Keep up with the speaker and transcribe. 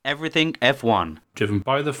Everything F1. Driven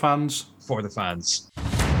by the fans. For the fans. The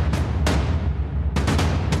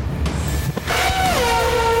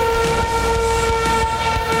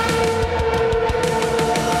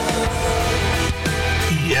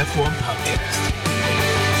F1 Podcast.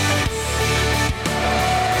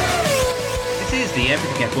 This is the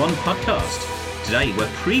Everything F1 Podcast. Today we're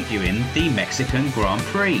previewing the Mexican Grand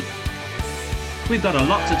Prix. We've got a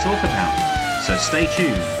lot to talk about, so stay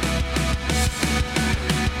tuned.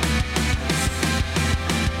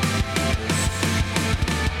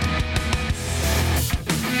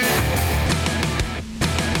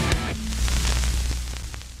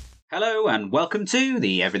 Hello and welcome to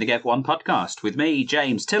the Everything F1 Podcast with me,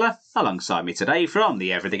 James Tiller. Alongside me today from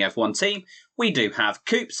the Everything F1 team, we do have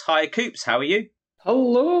Coops. Hi Coops, how are you?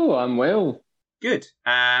 Hello, I'm well. Good.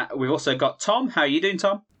 We've also got Tom. How are you doing,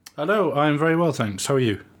 Tom? Hello, I'm very well, thanks. How are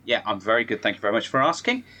you? Yeah, I'm very good. Thank you very much for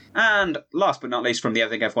asking. And last but not least from the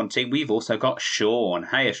Everything F1 team, we've also got Sean.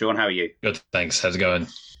 Hey, Sean, how are you? Good, thanks. How's it going?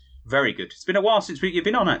 Very good. It's been a while since you've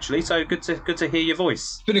been on, actually, so good to hear your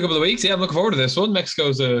voice. It's been a couple of weeks. Yeah, I'm looking forward to this one.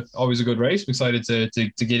 Mexico's always a good race. I'm excited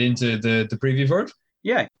to get into the preview for it.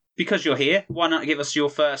 Yeah, because you're here, why not give us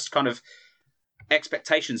your first kind of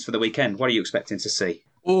expectations for the weekend? What are you expecting to see?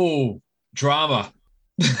 Oh, drama.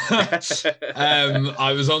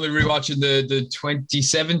 I was only rewatching the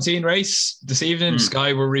 2017 race this evening.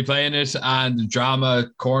 Sky were replaying it, and the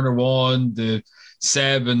drama, corner one, the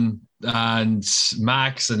Seb and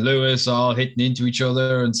Max and Lewis all hitting into each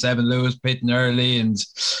other, and Seb and Lewis pitting early, and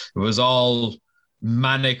it was all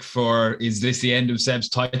manic for, is this the end of Seb's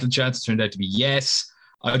title chance? It turned out to be yes.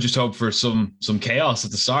 I just hope for some chaos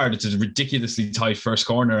at the start. It's a ridiculously tight first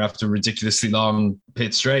corner after a ridiculously long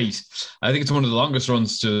pit straight. I think it's one of the longest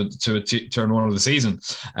runs to turn one of the season.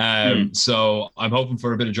 So I'm hoping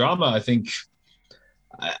for a bit of drama. I think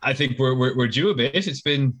we're due a bit. It's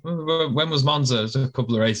been, when was Monza? It's a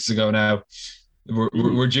couple of races ago now.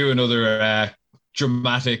 We're due another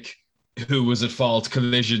dramatic who was at fault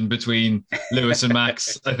collision between Lewis and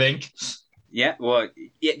Max, I think. Yeah, well,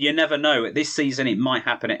 you never know. This season, it might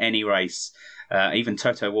happen at any race. Even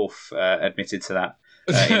Toto Wolff admitted to that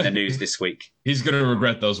in the news this week. He's going to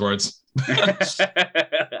regret those words.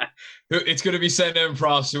 It's going to be Senna and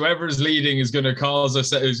Prost. Whoever's leading is going to cause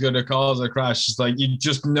a crash. It's like, you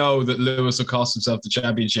just know that Lewis will cost himself the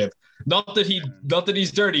championship. Not that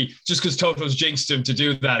he's dirty, just because Toto's jinxed him to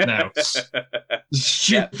do that now.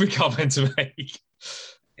 Stupid comment to make.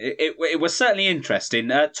 It was certainly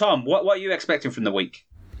interesting. Tom, what are you expecting from the week?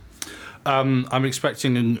 I'm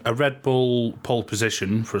expecting a Red Bull pole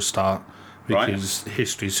position for a start, because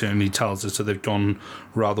history certainly tells us that they've gone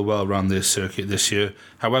rather well around this circuit this year.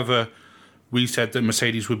 However, we said that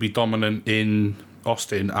Mercedes would be dominant in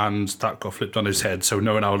Austin, and that got flipped on his head. So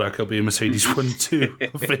knowing how lucky it'll be a Mercedes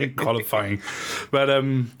 1-2 in qualifying.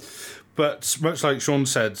 But much like Sean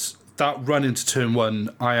said, that run into turn one,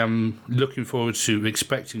 I am looking forward to,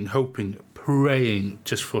 expecting, hoping, praying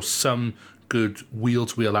just for some good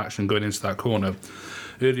wheel-to-wheel action going into that corner.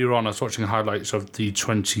 Earlier on, I was watching highlights of the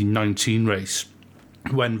 2019 race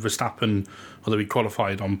when Verstappen, although he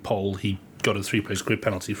qualified on pole, he got a 3-place grid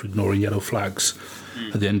penalty for ignoring yellow flags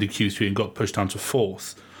at the end of Q3 and got pushed down to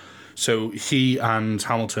 4th. So he and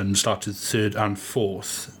Hamilton started 3rd and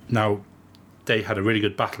 4th. Now, they had a really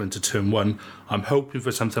good battle into turn one. I'm hoping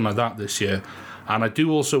for something like that this year. And I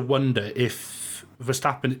do also wonder if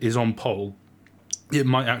Verstappen is on pole, it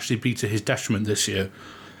might actually be to his detriment this year,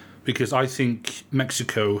 because I think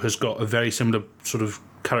Mexico has got a very similar sort of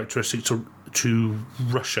characteristic to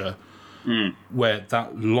Russia, where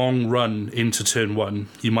that long run into turn one,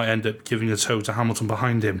 you might end up giving a toe to Hamilton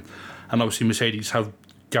behind him. And obviously Mercedes have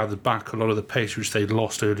gathered back a lot of the pace which they'd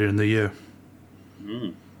lost earlier in the year.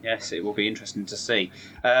 Yes, it will be interesting to see.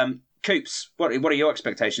 Coops, what are your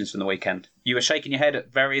expectations from the weekend? You were shaking your head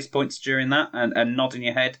at various points during that and nodding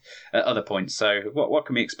your head at other points. So what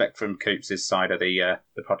can we expect from Coops' side of the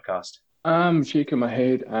podcast? I'm shaking my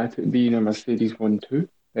head at it being a Mercedes 1-2.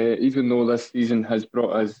 Even though this season has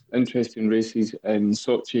brought us interesting races in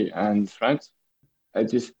Sochi and France,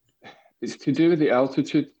 it's to do with the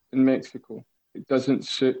altitude in Mexico. It doesn't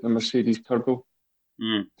suit the Mercedes turbo.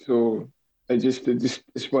 So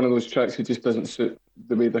it's one of those tracks that just doesn't suit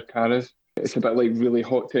the way their car is. It's a bit like really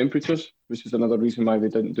hot temperatures, which is another reason why they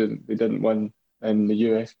didn't win in the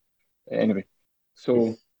US. Anyway,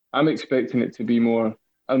 so I'm expecting it to be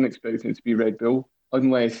Red Bull,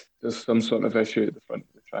 unless there's some sort of issue at the front of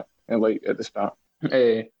the track, like at the start.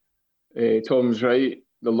 Tom's right.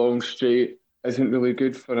 The long straight isn't really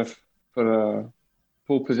good for a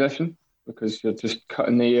pole position, because you're just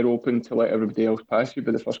cutting the air open to let everybody else pass you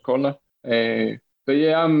by the first corner. But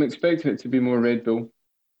yeah, I'm expecting it to be more Red Bull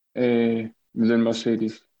than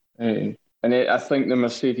Mercedes. And I think the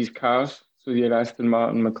Mercedes cars, so your Aston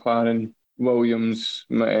Martin, McLaren, Williams,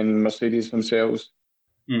 and Mercedes themselves,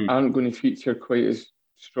 aren't going to feature quite as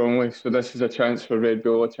strongly. So this is a chance for Red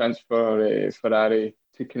Bull, a chance for Ferrari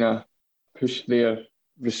to kind of push their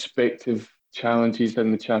respective challenges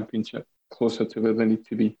in the championship closer to where they need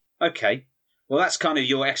to be. Okay, well, that's kind of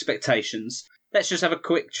your expectations. Let's just have a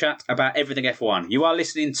quick chat about Everything F1. You are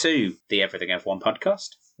listening to the Everything F1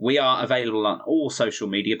 podcast. We are available on all social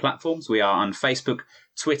media platforms. We are on Facebook,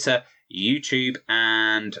 Twitter, YouTube,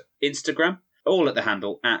 and Instagram, all at the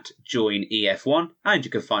handle @JoinEF1. And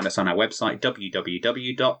you can find us on our website,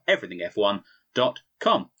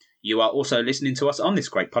 www.everythingf1.com. You are also listening to us on this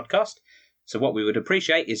great podcast. So what we would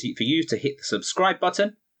appreciate is for you to hit the subscribe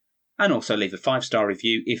button and also leave a 5-star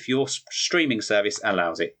review if your streaming service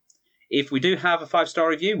allows it. If we do have a 5-star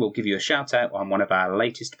review, we'll give you a shout out on one of our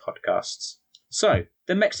latest podcasts. So,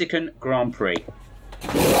 the Mexican Grand Prix.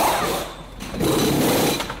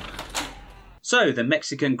 So, the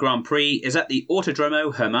Mexican Grand Prix is at the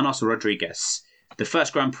Autodromo Hermanos Rodriguez. The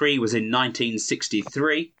first Grand Prix was in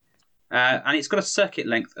 1963, and it's got a circuit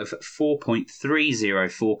length of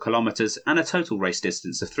 4.304 kilometres and a total race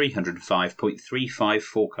distance of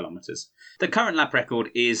 305.354 kilometres. The current lap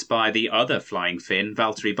record is by the other flying Finn,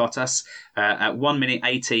 Valtteri Bottas, at 1 minute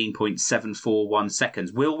 18.741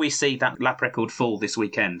 seconds. Will we see that lap record fall this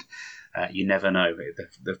weekend? You never know.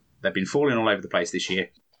 They've been falling all over the place this year.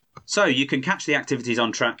 So you can catch the activities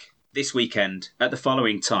on track this weekend at the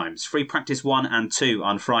following times. Free practice 1 and 2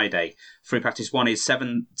 on Friday. Free practice 1 is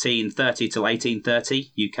 17:30 till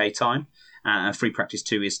 18:30 UK time. And free practice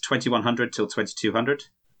 2 is 2100 till 2200.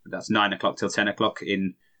 That's 9 o'clock till 10 o'clock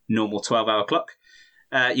in normal 12-hour clock.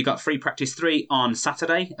 You got free practice 3 on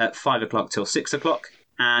Saturday at 5 o'clock till 6 o'clock.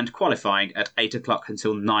 And qualifying at 8 o'clock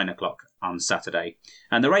until 9 o'clock on Saturday.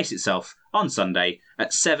 And the race itself on Sunday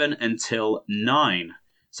at 7 until 9.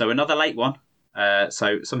 So another late one.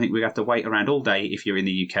 So something we have to wait around all day if you're in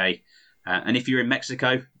the UK. And if you're in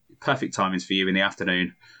Mexico, perfect timings for you in the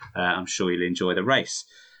afternoon. I'm sure you'll enjoy the race.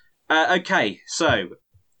 Okay, so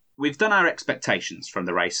we've done our expectations from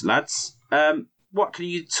the race, lads. What can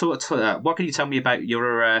you tell me about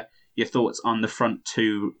your thoughts on the front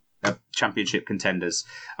two championship contenders?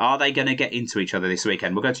 Are they going to get into each other this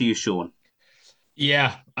weekend? We'll go to you, Sean.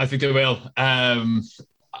 Yeah, I think they will.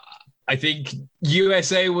 I think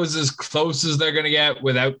USA was as close as they're going to get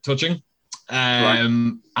without touching. Right.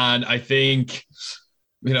 And I think,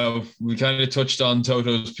 we kind of touched on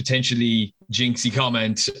Toto's potentially jinxy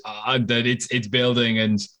comment that it's building,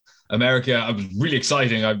 and America, I was really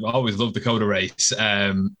exciting. I've always loved the Coda race.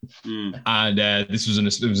 And this was an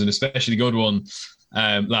especially good one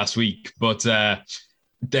last week. But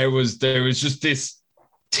there was just this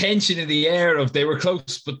tension in the air of they were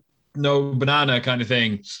close, but no banana kind of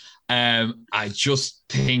thing. I just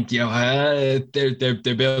think, they're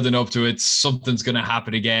building up to it. Something's going to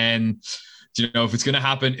happen again. If it's going to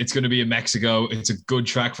happen, it's going to be in Mexico. It's a good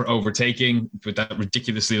track for overtaking with that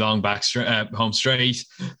ridiculously long home straight.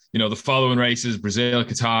 The following races, Brazil,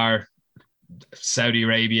 Qatar, Saudi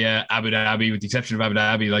Arabia, Abu Dhabi, with the exception of Abu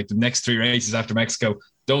Dhabi, like the next 3 races after Mexico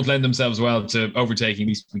don't lend themselves well to overtaking. At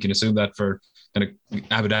least we can assume that for kind of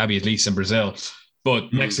Abu Dhabi, at least, in Brazil.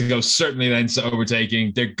 But Mexico certainly lends to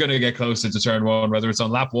overtaking. They're going to get closer to turn 1, whether it's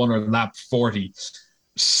on lap 1 or lap 40.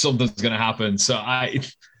 Something's going to happen. So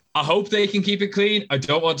I hope they can keep it clean. I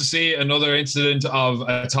don't want to see another incident of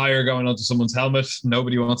a tire going onto someone's helmet.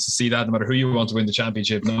 Nobody wants to see that, no matter who you want to win the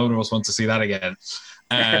championship. No one else wants to see that again.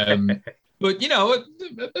 But, a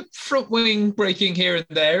front wing breaking here and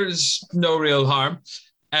there is no real harm.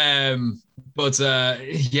 But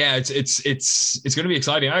it's going to be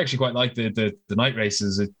exciting. I actually quite like the night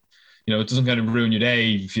races. It doesn't kind of ruin your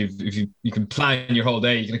day. If you can plan your whole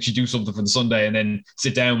day, you can actually do something for the Sunday and then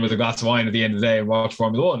sit down with a glass of wine at the end of the day and watch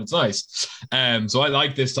Formula One. It's nice. So I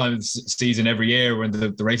like this time of the season every year when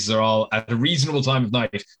the races are all at a reasonable time of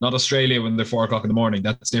night. Not Australia when they're 4 o'clock in the morning.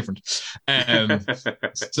 That's different.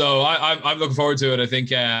 So I'm looking forward to it. I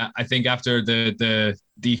think after the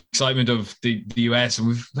excitement of the US, and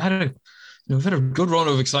we've had a good run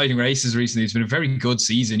of exciting races recently. It's been a very good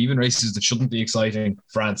season. Even races that shouldn't be exciting,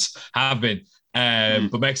 France, have been.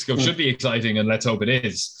 But Mexico should be exciting, and let's hope it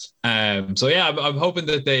is. I'm hoping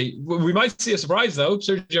that we might see a surprise, though.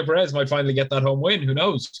 Sergio Perez might finally get that home win. Who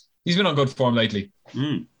knows? He's been on good form lately.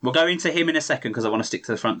 We'll go into him in a second because I want to stick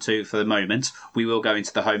to the front two for the moment. We will go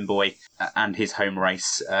into the homeboy and his home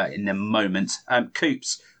race in a moment.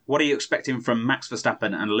 Coops, what are you expecting from Max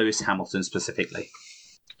Verstappen and Lewis Hamilton specifically?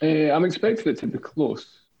 I'm expecting it to be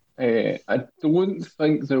close. I don't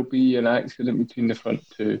think there'll be an accident between the front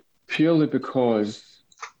two, purely because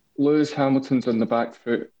Lewis Hamilton's on the back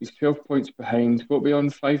foot. He's 12 points behind. What, we on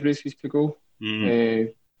 5 races to go?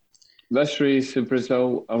 This race in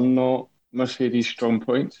Brazil are not Mercedes strong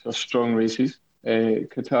points or strong races.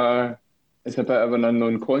 Qatar is a bit of an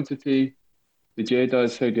unknown quantity. The Jeddah,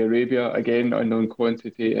 Saudi Arabia, again, unknown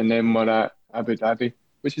quantity. And then we're at Abu Dhabi,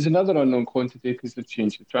 which is another unknown quantity because they've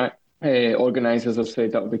changed the track. Organisers have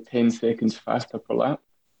said that'll be 10 seconds faster per lap.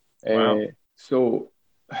 Wow. So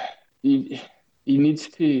he needs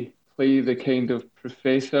to play the kind of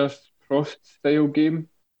Professor Prost style game.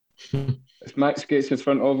 If Max gets in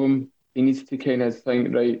front of him, he needs to kind of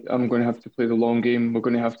think, right, I'm going to have to play the long game. We're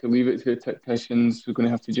going to have to leave it to the tacticians. We're going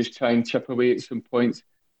to have to just try and chip away at some points.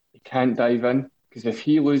 He can't dive in, because if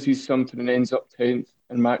he loses something and ends up 10th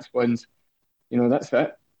and Max wins, that's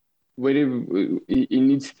it. He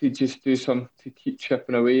needs to just do something to keep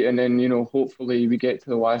chipping away, and then hopefully we get to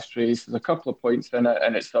the last race. There's a couple of points in it,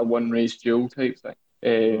 and it's a one-race duel type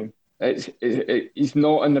thing. He's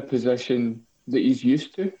not in the position that he's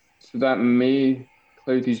used to, so that may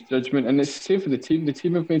cloud his judgment. And it's the same for the team. The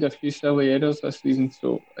team have made a few silly errors this season,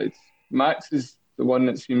 so Max is the one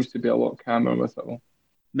that seems to be a lot calmer with it all.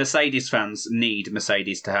 Mercedes fans need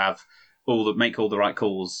Mercedes to have make all the right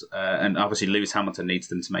calls, and obviously Lewis Hamilton needs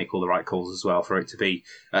them to make all the right calls as well for it to be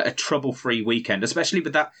a trouble-free weekend, especially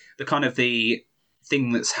with the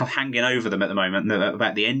thing that's hanging over them at the moment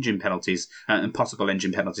about the engine penalties and possible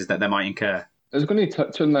engine penalties that they might incur. I was going to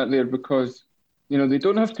touch on that there because they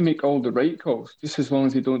don't have to make all the right calls, just as long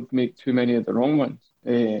as they don't make too many of the wrong ones.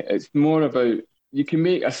 It's more about, you can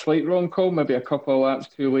make a slight wrong call, maybe a couple of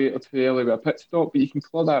laps too late or too early with a pit stop, but you can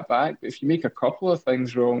claw that back. But if you make a couple of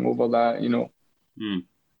things wrong over that,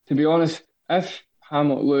 to be honest, if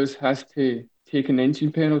Lewis has to take an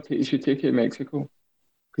engine penalty, he should take it in Mexico,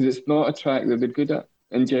 because it's not a track that they're good at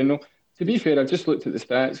in general. To be fair, I've just looked at the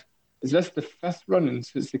stats. Is this the 5th run-in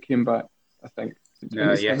since they came back, I think?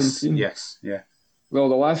 Yes. Well,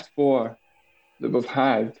 the last 4 that we've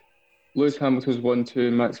had, Lewis Hamilton's 1-2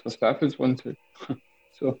 and Max Verstappen's 1-2.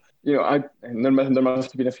 So, there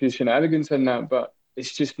must have been a few shenanigans in that, but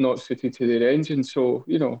it's just not suited to their engine. So,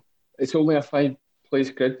 it's only a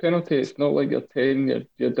 5-place grid penalty. It's not like you're 10,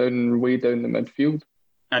 you're way down the midfield.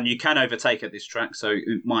 And you can overtake at this track, so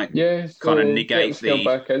it might kind of negate the...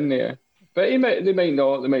 back in there. But they might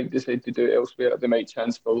not. They might decide to do it elsewhere. They might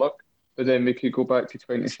chance for luck. But then we could go back to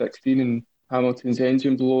 2016 and Hamilton's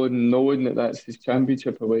engine blowing, knowing that that's his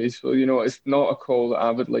championship away. So, it's not a call that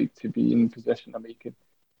I would like to be in position of making.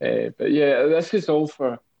 But yeah, this is all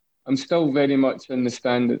for... I'm still very much in the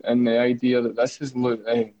stand and the idea that this is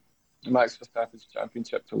Max Verstappen's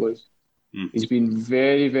championship to lose. He's been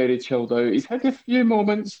very, very chilled out. He's had a few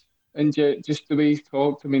moments, and just the way he's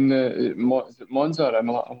talked. I mean, is it Monza? I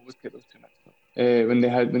always get those two mixed up. When they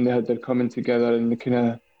had their coming together and the kind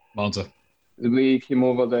of Monza. The way he came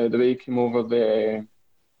over the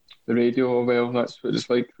radio. Well, that's what it's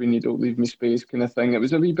like when you don't leave me space, kind of thing. It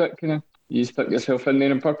was a wee bit kind of, you stuck yourself in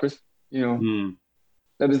there on purpose, It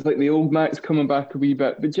was like the old Max coming back a wee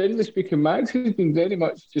bit. But generally speaking, Max has been very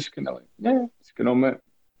much just kind of like, it's going on, mate.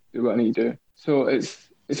 Do what I need to do. So it's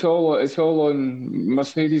all on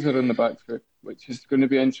Mercedes are on the back foot, which is going to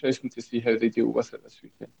be interesting to see how they deal with it this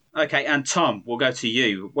weekend. Okay, and Tom, we'll go to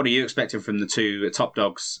you. What are you expecting from the two top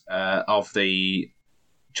dogs of the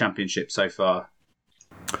championship so far?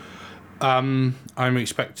 I'm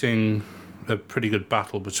expecting a pretty good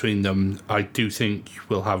battle between them. I do think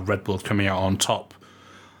we'll have Red Bull coming out on top,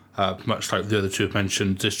 much like the other two have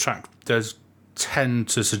mentioned. This track does tend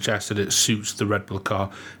to suggest that it suits the Red Bull car,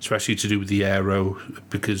 especially to do with the aero,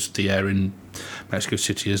 because the air in Mexico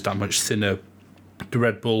City is that much thinner. The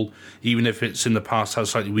Red Bull, even if it's in the past had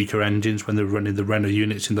slightly weaker engines when they were running the Renault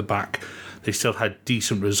units in the back, they still had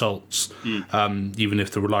decent results, even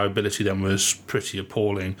if the reliability then was pretty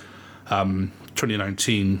appalling.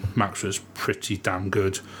 2019, Max was pretty damn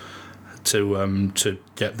good to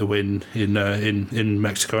get the win in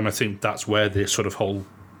Mexico, and I think that's where this sort of whole,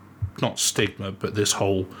 not stigma, but this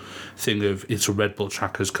whole thing of it's a Red Bull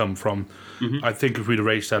track has come from. I think if we'd have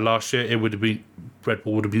raced there last year, Red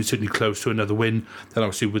Bull would have been certainly close to another win. Then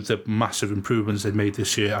obviously with the massive improvements they've made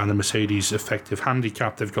this year and the Mercedes effective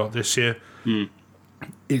handicap they've got this year,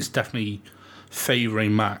 it's definitely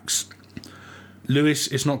favouring Max. Lewis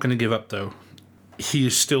is not going to give up though. He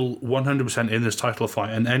is still 100% in this title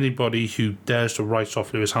fight, and anybody who dares to write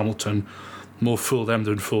off Lewis Hamilton, more fool them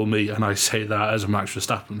than fool me, and I say that as a Max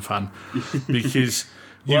Verstappen fan, because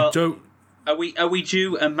Are we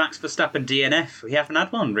due a Max Verstappen DNF? We haven't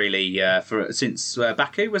had one really since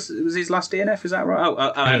Baku was his last DNF. Is that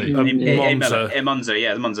right? Monza. Monza,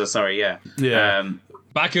 yeah, Monza. Sorry, yeah.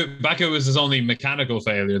 Baku was his only mechanical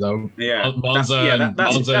failure, though. Yeah, Monza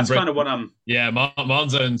that's kind of what I'm. Yeah,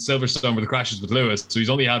 Monza and Silverstone were the crashes with Lewis, so he's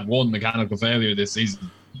only had one mechanical failure this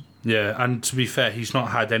season. Yeah, and to be fair, he's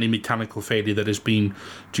not had any mechanical failure that has been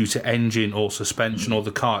due to engine or suspension or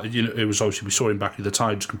the car. It was obviously, we saw him back in the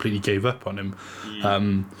time, just completely gave up on him.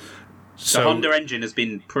 So the Honda engine has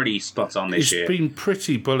been pretty spot on this year. It's been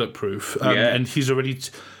pretty bulletproof, and he's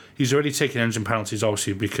already taken engine penalties,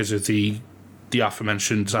 obviously, because of the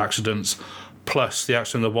aforementioned accidents. Plus, the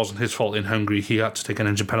accident that wasn't his fault in Hungary, he had to take an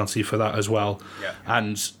engine penalty for that as well. Yeah.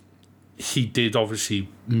 And he did obviously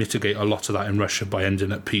mitigate a lot of that in Russia by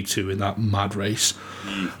ending at P2 in that mad race.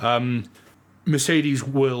 Mercedes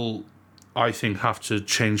will, I think, have to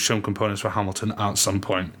change some components for Hamilton at some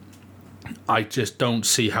point. I just don't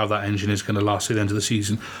see how that engine is going to last at the end of the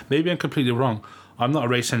season. Maybe I'm completely wrong. I'm not a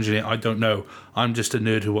race engineer. I don't know. I'm just a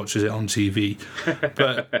nerd who watches it on TV.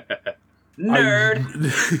 But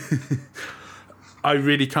nerd. I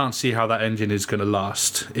really can't see how that engine is going to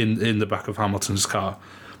last in the back of Hamilton's car.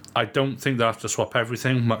 I don't think they'll have to swap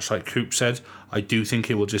everything, much like Coop said. I do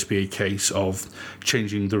think it will just be a case of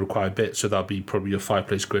changing the required bits, so that'll be probably a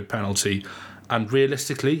 5-place grid penalty. And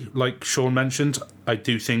realistically, like Sean mentioned, I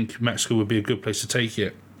do think Mexico would be a good place to take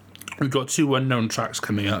it. We've got 2 unknown tracks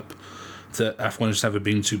coming up that F1 has never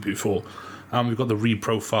been to before. And we've got the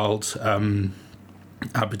reprofiled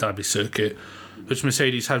Abu Dhabi circuit, which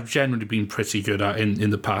Mercedes have generally been pretty good at in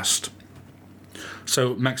the past.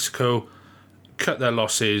 So Mexico, cut their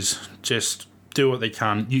losses, just do what they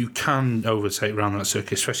can. You can overtake around that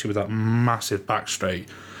circuit, especially with that massive back straight.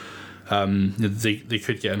 They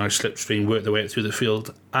could get a nice slipstream, work their way up through the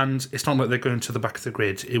field, and it's not like they're going to the back of the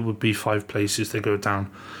grid. It would be 5 places they go down.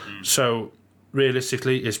 So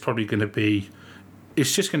realistically, it's just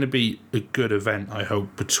going to be a good event, I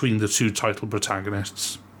hope, between the 2 title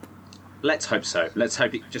protagonists. Let's hope so. Let's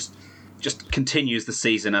hope it just continues the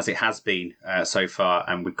season as it has been so far,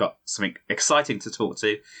 and we've got something exciting to talk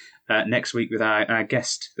to next week with our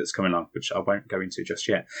guest that's coming along, which I won't go into just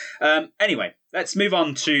yet. Anyway, let's move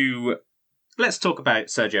on to... Let's talk about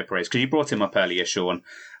Sergio Perez, because you brought him up earlier, Sean.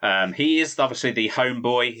 He is obviously the home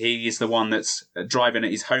boy. He is the one that's driving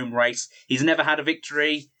at his home race. He's never had a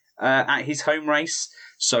victory at his home race,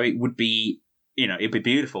 so it would be... it'd be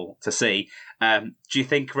beautiful to see. Do you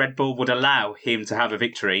think Red Bull would allow him to have a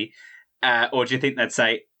victory? Or do you think they'd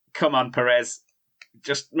say, come on, Perez,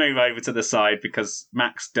 just move over to the side because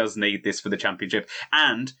Max does need this for the championship?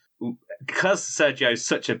 And because Sergio's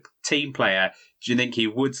such a team player, do you think he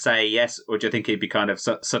would say yes? Or do you think he'd be kind of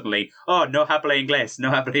suddenly, no habla inglés,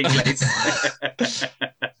 no habla inglés?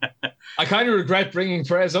 I kind of regret bringing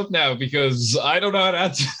Perez up now because I don't know how to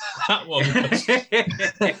answer that one.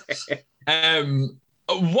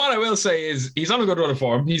 What I will say is he's on a good run of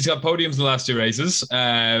form. He's got podiums in the last 2 races.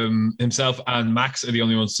 Himself and Max are the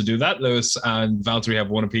only ones to do that. Lewis and Valtteri have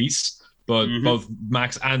 1 apiece, but both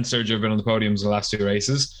Max and Sergio have been on the podiums in the last 2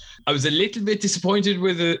 races. I was a little bit disappointed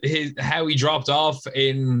with how he dropped off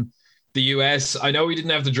in the US. I know he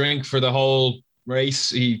didn't have the drink for the whole race.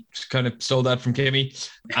 He kind of stole that from Kimi,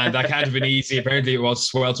 and that can't have been easy. Apparently, it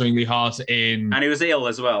was swelteringly hot and he was ill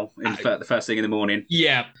as well the first thing in the morning.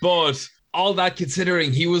 Yeah, but all that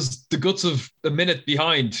considering, he was the guts of a minute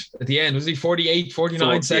behind at the end. Was he 48,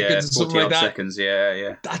 49 seconds, something like that? Seconds,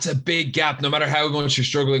 yeah. That's a big gap, no matter how much you're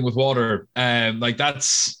struggling with water.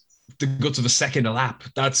 That's the guts of a second a lap.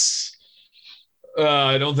 That's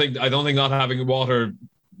I don't think not having water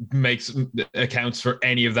accounts for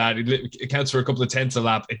any of that. It accounts for a couple of tenths a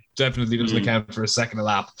lap. It definitely doesn't account for a second a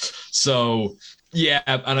lap. So yeah,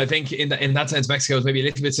 and I think in that sense, Mexico is maybe a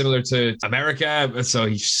little bit similar to America. So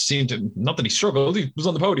he seemed to, not that he struggled, he was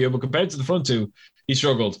on the podium, but compared to the front 2, he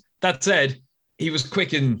struggled. That said, he was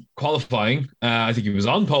quick in qualifying. I think he was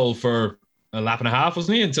on pole for a lap and a half,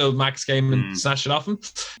 wasn't he? Until Max came and snatched it off him.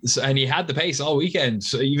 So, and he had the pace all weekend.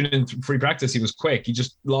 So even in free practice, he was quick. He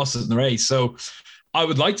just lost it in the race. So I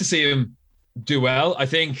would like to see him do well. I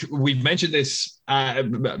think we've mentioned this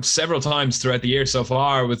several times throughout the year so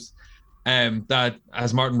far with that,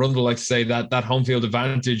 as Martin Rundle likes to say, that home field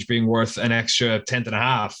advantage being worth an extra tenth and a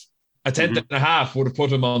half. A tenth and a half would have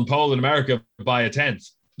put him on pole in America by a tenth.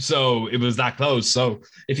 So it was that close. So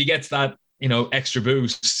if he gets that, extra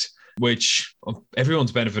boost, which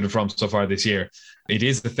everyone's benefited from so far this year, it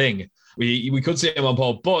is the thing. We could see him on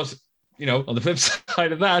pole, but on the flip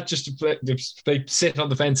side of that, just to sit on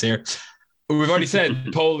the fence here, We've already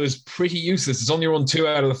said Pole is pretty useless. It's only run 2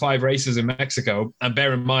 out of the 5 races in Mexico. And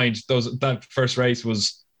bear in mind, that first race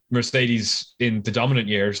was Mercedes in the dominant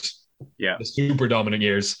years. Yeah. The super dominant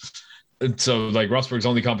years. And so, like, Rosberg's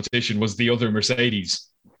only competition was the other Mercedes.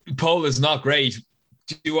 Pole is not great.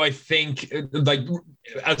 Do I think, like,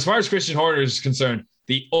 as far as Christian Horner is concerned,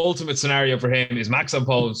 the ultimate scenario for him is Max on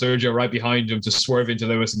pole and Sergio right behind him to swerve into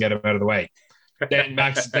Lewis and get him out of the way. Then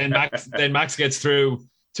Max gets through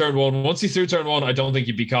turn 1. Once he's through turn 1, I don't think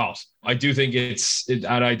he'd be caught. I do think and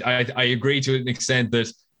I agree to an extent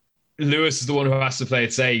that Lewis is the one who has to play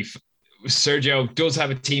it safe. Sergio does have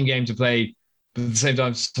a team game to play, but at the same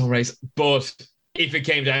time, it's no race. But if it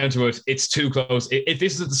came down to it, it's too close. If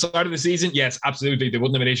this is at the start of the season, yes, absolutely, they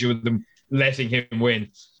wouldn't have an issue with them letting him win.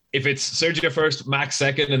 If it's Sergio first, Max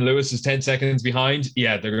second, and Lewis is 10 seconds behind,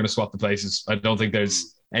 yeah, they're going to swap the places. I don't think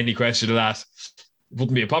there's any question of that. It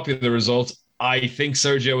wouldn't be a popular result. I think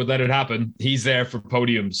Sergio would let it happen. He's there for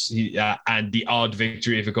podiums and the odd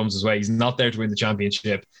victory if it comes his way. He's not there to win the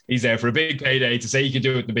championship. He's there for a big payday to say he can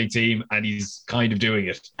do it in a big team, and he's kind of doing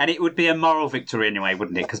it. And it would be a moral victory anyway,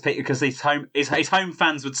 wouldn't it? Because his home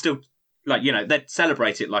fans would still, like, you know, they'd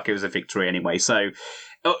celebrate it like it was a victory anyway. So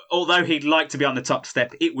although he'd like to be on the top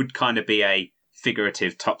step, it would kind of be a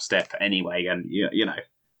figurative top step anyway, and you know,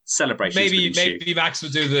 celebrations. Maybe Max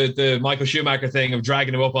would do the Michael Schumacher thing of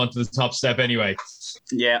dragging him up onto the top step anyway.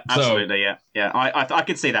 Yeah, absolutely. Yeah. I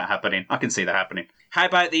can see that happening. How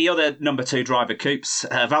about the other number 2 driver, Coops,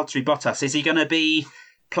 Valtteri Bottas? Is he going to be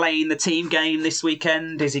playing the team game this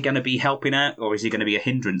weekend? Is he going to be helping out, or is he going to be a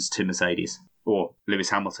hindrance to Mercedes or Lewis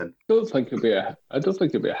Hamilton? I don't think he'll be a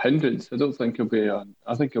hindrance. I think he'll be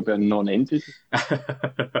a non-entity.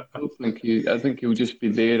 I think he'll just be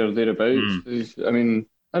there or thereabouts.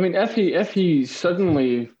 I mean, if he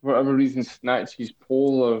suddenly, for whatever reason, snatches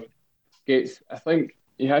pole or gets, I think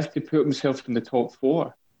he has to put himself in the top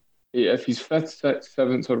 4. If he's 5th, 6th,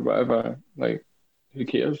 7th, or whatever, like, who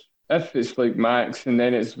cares? If it's like Max and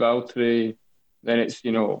then it's Valtteri, then it's,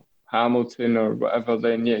 you know, Hamilton or whatever,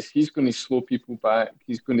 then yes, he's going to slow people back.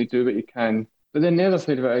 He's going to do what he can. But then the other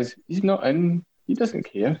side of it is, he's not in. He doesn't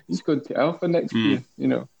care. He's going to Alpha next year. You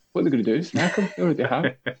know, what are they going to do? Snack him? They already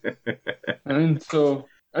have. And so,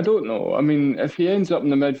 I don't know. I mean, if he ends up in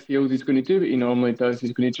the midfield, he's going to do what he normally does.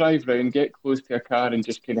 He's going to drive round, get close to a car and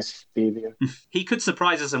just kind of stay there. He could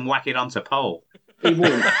surprise us and whack it onto pole. He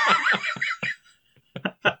won't.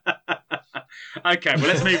 Okay, well,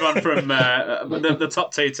 let's move on from the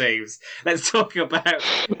top 2 teams. Let's talk about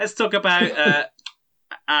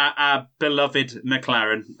our beloved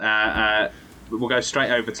McLaren. We'll go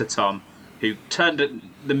straight over to Tom, who pressed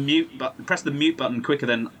the mute button quicker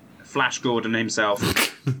than Flash Gordon himself.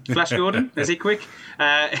 Flash Gordon, is he quick?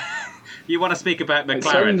 You want to speak about McLaren?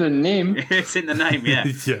 It's in the name. It's in the name, yeah.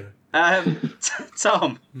 Yeah.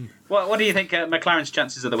 Tom, what do you think McLaren's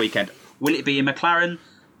chances of the weekend? Will it be a McLaren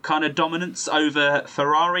kind of dominance over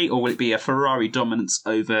Ferrari, or will it be a Ferrari dominance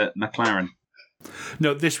over McLaren?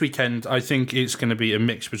 No, this weekend I think it's going to be a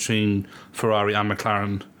mix between Ferrari and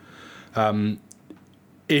McLaren.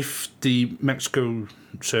 If the Mexico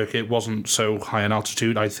circuit wasn't so high in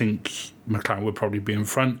altitude, I think McLaren would probably be in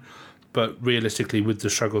front. But realistically, with the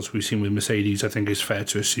struggles we've seen with Mercedes, I think it's fair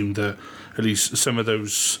to assume that at least some of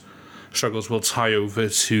those struggles will tie over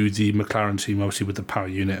to the McLaren team, obviously with the power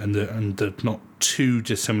unit and the not too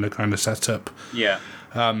dissimilar kind of setup. Yeah.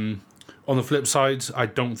 On the flip side, I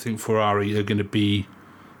don't think Ferrari are going to be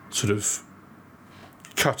sort of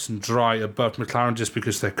cut and dry above McLaren just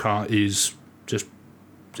because their car is just,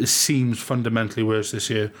 it seems fundamentally worse this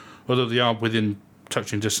year. Although they are within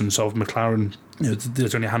touching distance of McLaren, you know,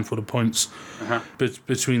 there's only a handful of points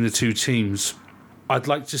between the two teams. I'd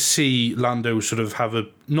like to see Lando sort of have a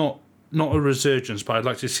not a resurgence, but I'd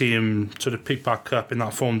like to see him sort of pick back up in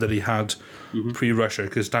that form that he had pre-Russia,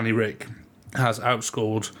 because Danny Rick has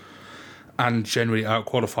outscored and generally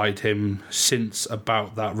outqualified him since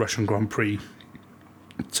about that Russian Grand Prix.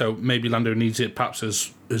 So maybe Lando needs it perhaps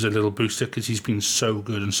as a little booster, because he's been so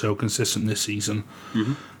good and so consistent this season.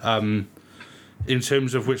 In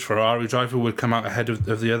terms of which Ferrari driver would come out ahead of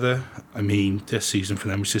the other, I mean, this season for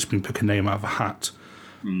them has just been pick a name out of a hat.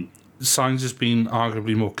 Sainz has been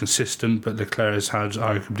arguably more consistent, but Leclerc has had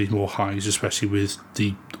arguably more highs, especially with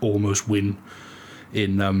the almost win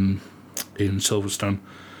in Silverstone.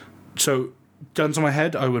 So, guns on my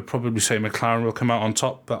head, I would probably say McLaren will come out on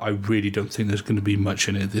top, but I really don't think there's going to be much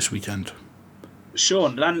in it this weekend.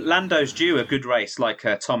 Sean, Lando's due a good race, like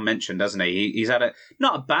Tom mentioned, hasn't he? He's had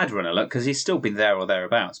not a bad run of luck, because he's still been there or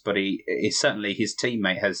thereabouts, but he certainly, his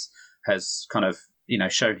teammate has kind of, you know,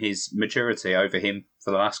 shown his maturity over him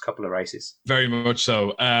for the last couple of races. Very much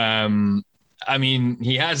so. I mean,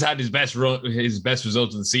 he has had his best result of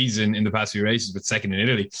the season in the past few races, but second in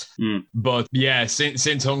Italy. But yeah,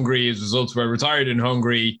 since Hungary, his results were retired in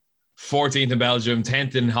Hungary, 14th in Belgium,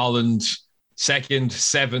 10th in Holland, 2nd,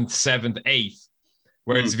 7th, 7th, 8th.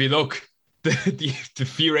 Whereas if you look, the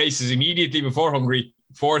few races immediately before Hungary,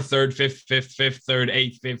 4th, 3rd, 5th, 5th, 5th, 3rd,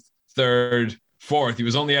 8th, 5th, 3rd, 4th. He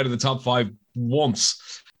was only out of the top 5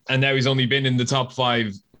 once. And now he's only been in the top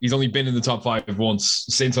 5. He's only been in the top 5 once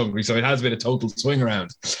since Hungary. So it has been a total swing around.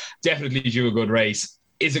 Definitely due a good race.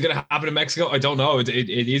 Is it going to happen in Mexico? I don't know. It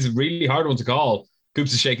is a really hard one to call.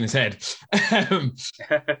 Coops is shaking his head.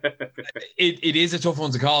 It is a tough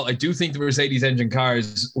one to call. I do think the Mercedes engine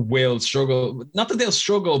cars will struggle. Not that they'll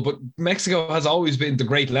struggle, but Mexico has always been the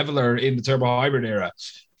great leveler in the turbo hybrid era.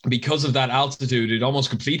 Because of that altitude, it almost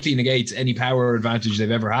completely negates any power advantage they've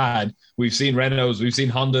ever had. We've seen Renaults, we've seen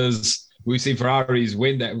Hondas, we've seen Ferraris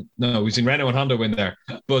win there. No, we've seen Renault and Honda win there.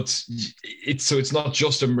 But it's not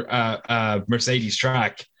just a Mercedes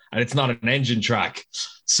track, and it's not an engine track.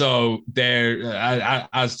 So there,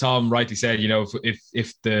 as Tom rightly said,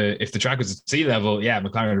 if the track was at sea level, yeah,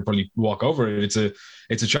 McLaren would probably walk over it.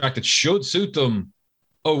 It's a track that should suit them.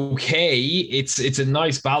 Okay, it's a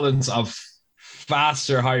nice balance of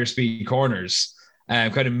faster, higher speed corners,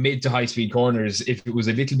 kind of mid to high speed corners. If it was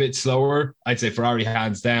a little bit slower, I'd say Ferrari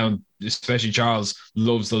hands down. Especially Charles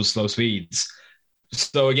loves those slow speeds.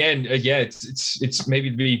 So again, yeah, it's maybe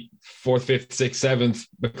to be 4th, 5th, 6th, 7th,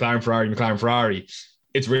 McLaren, Ferrari.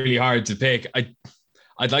 It's really hard to pick.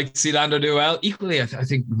 I'd like to see Lando do well. Equally, I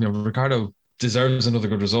think Ricciardo deserves another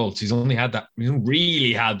good result. He's only had that. He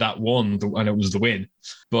really had that one, and it was the win.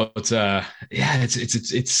 But yeah,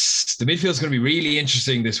 it's the midfield's going to be really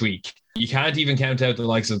interesting this week. You can't even count out the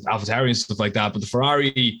likes of AlphaTauri and stuff like that. But the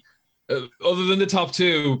Ferrari, other than the top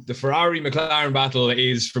 2, the Ferrari-McLaren battle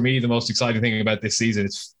is, for me, the most exciting thing about this season.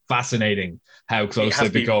 It's fascinating how close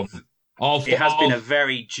they've become. It has been a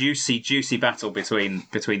very juicy battle between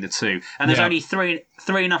the two, and there's only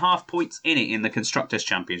 3.5 points in it in the Constructors'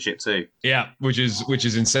 Championship too. Yeah, which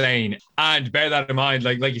is insane. And bear that in mind,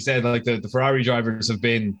 like you said, like the Ferrari drivers have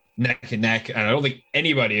been neck and neck, and I don't think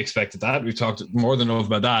anybody expected that. We've talked more than enough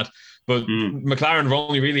about that. But McLaren have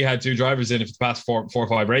only really had 2 drivers in it for the past 4 or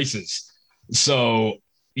 5 races. So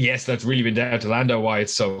yes, that's really been down to Lando why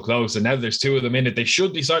it's so close. And now there's 2 of them in it. They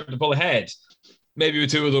should be starting to pull ahead. Maybe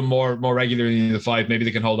with 2 of them more regularly in the fight, maybe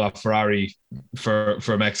they can hold off Ferrari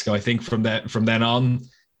for Mexico. I think from then on,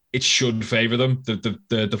 it should favour them.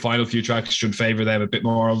 The final few tracks should favour them a bit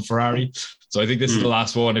more on Ferrari. So I think this is the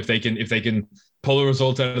last one. If they can pull a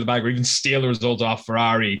result out of the bag or even steal a result off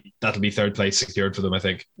Ferrari, that'll be 3rd place secured for them, I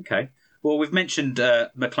think. Okay. Well, we've mentioned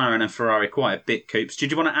McLaren and Ferrari quite a bit, Coops.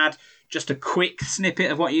 Did you want to add just a quick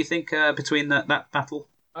snippet of what you think between that battle?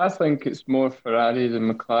 I think it's more Ferrari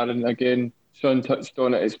than McLaren. Again, Sean touched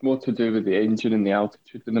on it. It's more to do with the engine and the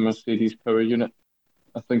altitude than the Mercedes power unit.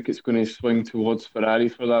 I think it's going to swing towards Ferrari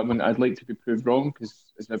for that one. I'd like to be proved wrong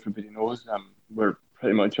because, as everybody knows, we're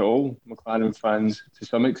pretty much all McLaren fans to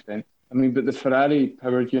some extent. I mean, but the Ferrari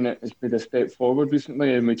power unit has made a step forward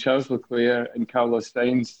recently, and with Charles Leclerc and Carlos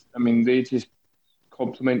Sainz, I mean, they just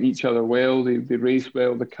complement each other well. They race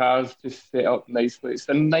well. The car's just set up nicely. It's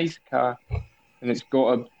a nice car, and it's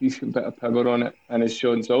got a decent bit of power on it. And as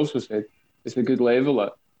Sean's also said, it's a good leveler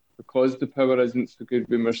because the power isn't so good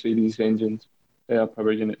with Mercedes engines,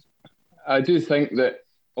 power units. I do think that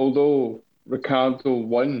although Ricciardo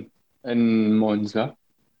won in Monza,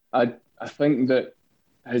 I think that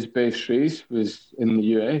his best race was in the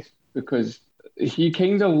US because he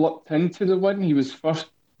kind of lucked into the win. He was first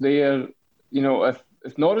there.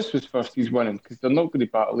 If Norris was first, he's winning because they're not going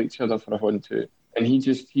to battle each other for a 1-2. And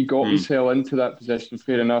he got himself into that position,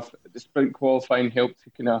 fair enough. The sprint qualifying helped to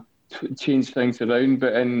kind of change things around,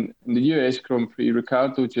 but in the US Grand Prix,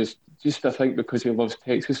 Ricciardo just I think because he loves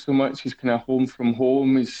Texas so much, he's kind of home from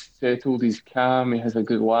home, he's settled, he's calm, he has a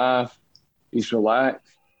good laugh, he's relaxed,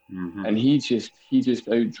 and he just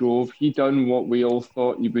outdrove. He done what we all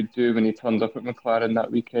thought he would do when he turned up at McLaren that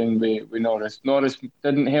weekend with Norris. Norris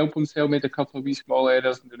didn't help himself, made a couple of wee small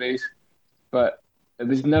errors in the race, but it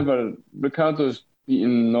was never, Ricciardo's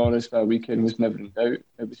beating Norris that weekend was never in doubt.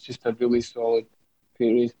 It was just a really solid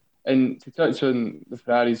race. And to touch on the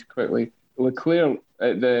Ferraris quickly, Leclerc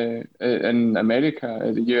in America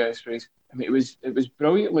at the US race, I mean, it was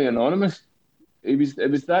brilliantly anonymous. It was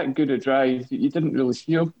that good a drive that you didn't really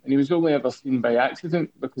see him, and he was only ever seen by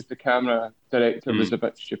accident because the camera director was a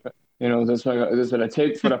bit stupid. There's an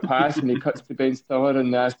attempt for a pass, and he cuts to Ben Stiller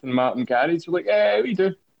in the Aston Martin garage. You're like, what do you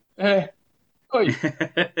do? Oi.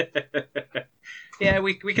 Yeah,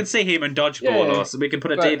 we can see him in Dodgeball, or so we can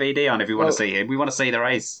put a DVD on if we want to see him. We want to see the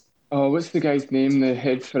race. Oh, what's the guy's name? The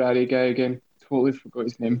head Ferrari guy again. Totally forgot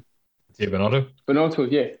his name. Binotto. Binotto,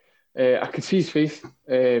 yeah. I could see his face,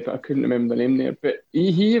 but I couldn't remember the name there. But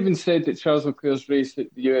he even said that Charles Leclerc's race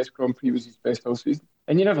at the US Grand Prix was his best all season.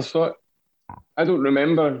 And you never saw it. I don't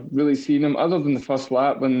remember really seeing him other than the first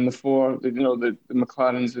lap when the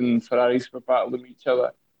McLarens and Ferraris were battling each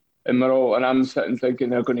other. And I'm sitting thinking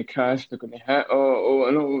they're going to crash, they're going to hit, oh,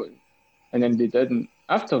 I know. And then they didn't.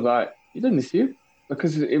 After that, you didn't see it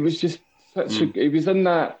because it was just it was in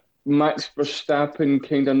that Max Verstappen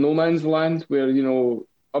kind of no man's land where,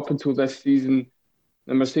 up until this season,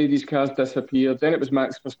 the Mercedes cars disappeared. Then it was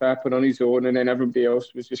Max Verstappen on his own, and then everybody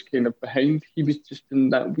else was just kind of behind. He was just in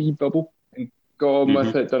that wee bubble and got on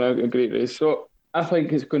with it, done a great race. So I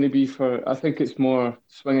think it's going to be I think it's more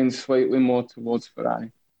swinging slightly more towards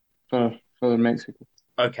Ferrari for Mexico.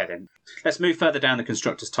 Okay, then. Let's move further down the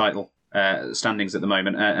Constructors' title standings at the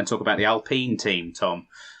moment and talk about the Alpine team, Tom.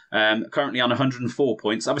 Currently on 104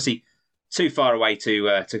 points. Obviously, too far away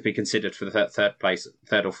to be considered for the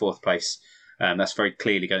third or fourth place. That's very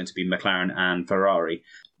clearly going to be McLaren and Ferrari.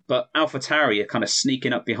 But AlphaTauri are kind of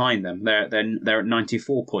sneaking up behind them. They're at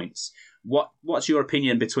 94 points. What's your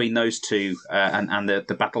opinion between those two and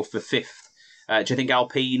the battle for fifth? Do you think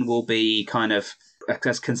Alpine will be kind of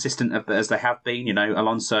as consistent as they have been?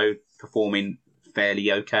 Alonso performing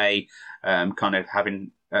fairly okay, kind of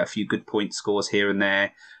having a few good point scores here and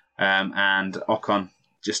there, and Ocon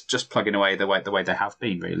just plugging away the way they have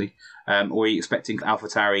been, really. Or are you expecting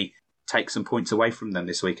AlphaTauri take some points away from them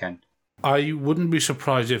this weekend? I wouldn't be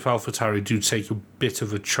surprised if AlphaTauri do take a bit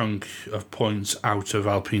of a chunk of points out of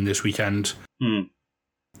Alpine this weekend.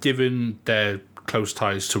 Given their close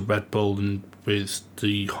ties to Red Bull and with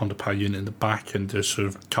the Honda Power unit in the back and their sort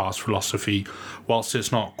of car's philosophy, whilst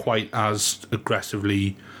it's not quite as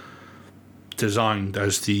aggressively designed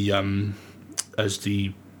as the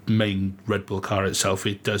main Red Bull car itself,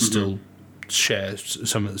 it does still share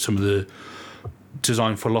some of the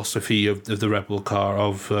design philosophy of the Red Bull car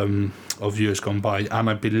of years gone by. And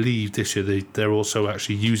I believe this year they're also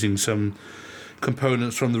actually using some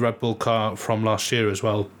components from the Red Bull car from last year as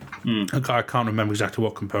well. I can't remember exactly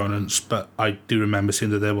what components, but I do remember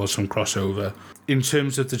seeing that there was some crossover. In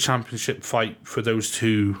terms of the championship fight for those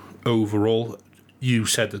two overall, you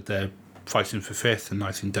said that they're fighting for fifth, and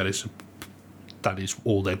I think that is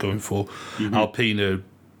all they're going for. Alpine are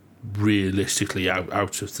realistically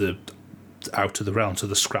out of the realm to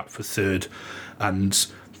the scrap for third, and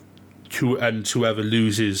whoever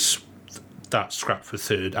loses that scrap for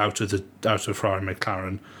third out of Ferrari and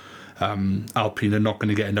McLaren, Alpine are not going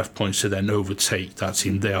to get enough points to then overtake that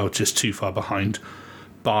team. They are just too far behind,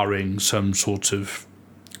 barring some sort of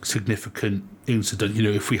significant incident.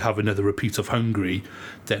 If we have another repeat of Hungary,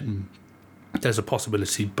 then there's a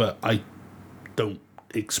possibility, but I don't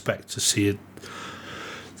expect to see it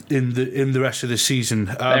in the rest of the season.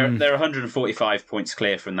 They're 145 points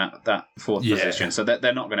clear from that fourth position, so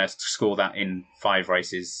they're not going to score that in 5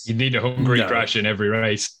 races. You need a Hungary crash in every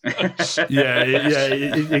race. Exactly. You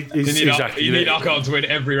need Ocon to win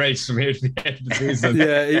every race from here to the end of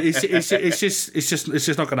the season. It's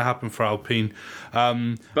just not going to happen for Alpine.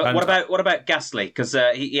 But what about Gasly? Because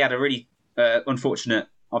he had a really unfortunate,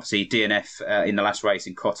 obviously, DNF in the last race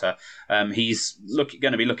in Qatar. He's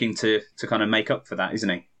going to be looking to kind of make up for that, isn't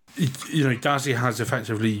he? Gasly has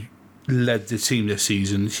effectively led the team this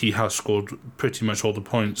season. He has scored pretty much all the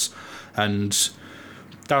points, and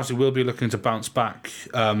Gasly will be looking to bounce back.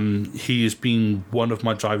 He has been one of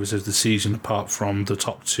my drivers of the season, apart from the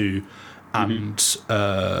top two and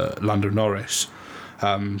Lando Norris.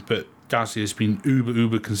 But Gasly has been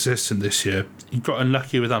uber consistent this year. He got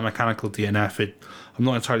unlucky with that mechanical DNF. I'm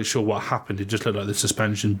not entirely sure what happened. It just looked like the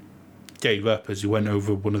suspension gave up as he went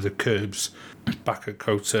over one of the curbs back at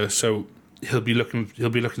Kota. So he'll be looking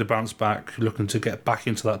to bounce back, looking to get back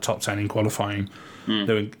into that top 10 in qualifying.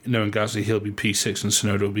 Knowing Gasly, he'll be P6 and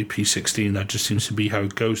Tsunoda will be P16. That just seems to be how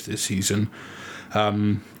it goes this season.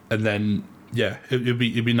 And then it'd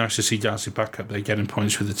be nice to see Gasly back up there getting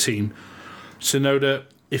points for the team. Tsunoda,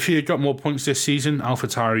 if he had got more points this season,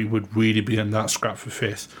 AlphaTauri would really be in that scrap for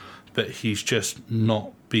fifth. But he's just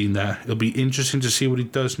not been there. It'll be interesting to see what he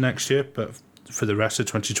does next year, but for the rest of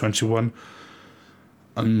 2021,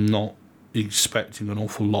 I'm not expecting an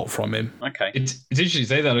awful lot from him. Okay. It's interesting to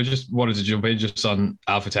say that. I just wanted to jump in just on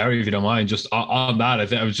AlphaTauri, if you don't mind. Just on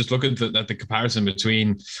that, I was just looking at the comparison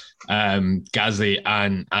between Gasly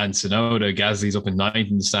and Tsunoda. Gasly's up in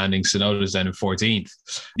 9th in the standings, Tsunoda's down in 14th.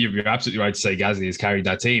 You're absolutely right to say Gasly has carried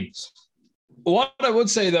that team. What I would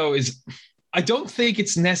say, though, is I don't think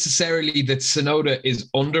it's necessarily that Tsunoda is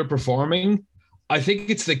underperforming. I think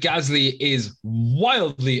it's that Gasly is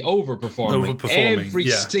wildly overperforming every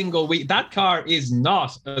single week. That car is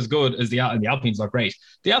not as good as the Alpine's not great.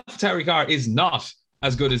 The AlphaTauri car is not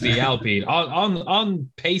as good as the Alpine. on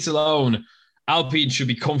pace alone, Alpine should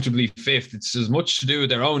be comfortably fifth. It's as much to do with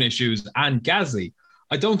their own issues and Gasly.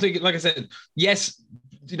 I don't think, like I said, yes,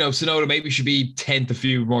 Tsunoda maybe should be 10th a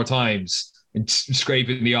few more times and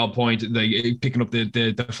scraping the odd point, picking up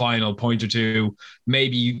the final point or two,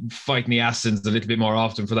 maybe fighting the Astons a little bit more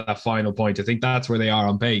often for that final point. I think that's where they are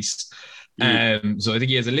on pace. So I think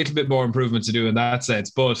he has a little bit more improvement to do in that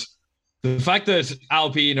sense. But the fact that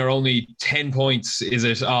Alpine are only 10 points,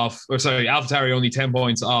 AlphaTauri only 10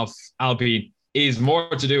 points off Alpine is more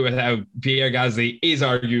to do with how Pierre Gasly is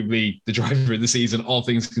arguably the driver of the season, all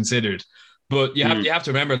things considered. But you have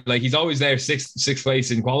to remember, like, he's always there sixth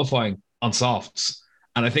place in qualifying on softs.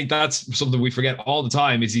 And I think that's something we forget all the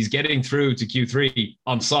time is he's getting through to Q3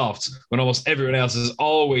 on softs when almost everyone else is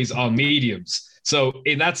always on mediums. So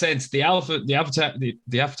in that sense, the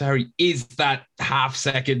AlphaTauri is that half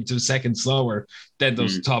second to second slower than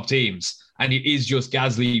those top teams. And it is just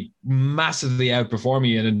Gasly massively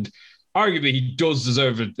outperforming it. And arguably he does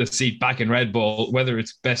deserve a seat back in Red Bull. Whether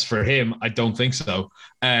it's best for him, I don't think so.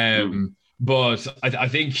 But I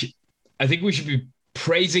think we should be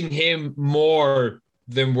praising him more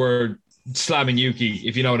than we're slamming Yuki,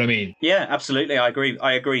 if you know what I mean. Yeah, absolutely. I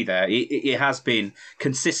agree there. It has been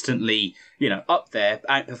consistently, up there,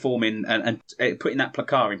 outperforming and putting that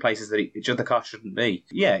car in places that the car shouldn't be.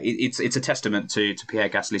 Yeah, it's a testament to Pierre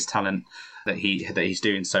Gasly's talent that he's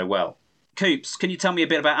doing so well. Coops, can you tell me a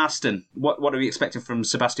bit about Aston? What are we expecting from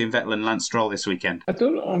Sebastian Vettel and Lance Stroll this weekend? I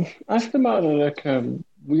don't know. Aston Martin are like a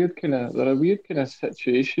weird kind of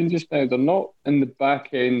situation just now. They're not in the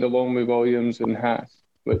back end along with Williams and Haas,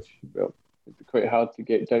 which it'd be quite hard to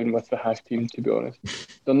get down with the Haas team, to be honest.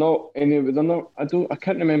 They're not anyway. They're not. I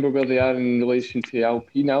can't remember where they are in relation to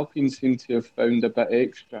Alpine. Alpine seem to have found a bit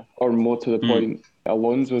extra, or more to the point.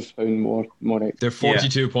 Alonso's found more extra. They're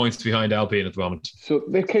 42 points behind Alpine at the moment. So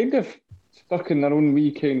they're kind of stuck in their own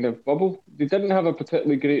wee kind of bubble. They didn't have a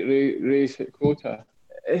particularly great race at Kota.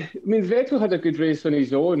 I mean, Vettel had a good race on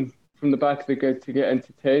his own from the back of the grid to get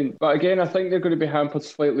into 10th. But again, I think they're going to be hampered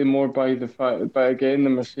slightly more by the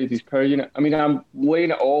Mercedes power unit. I mean, I'm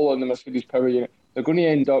laying it all on the Mercedes power unit. They're going to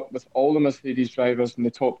end up with all the Mercedes drivers in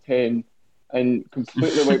the top 10 and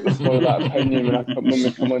completely wipe the floor of that opinion when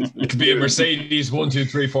we come on to the It could be a Mercedes 1, 2,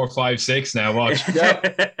 3, 4, 5, 6 now, watch. Yeah.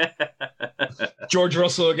 George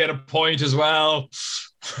Russell will get a point as well.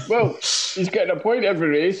 Well, he's getting a point every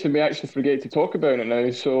race and we actually forget to talk about it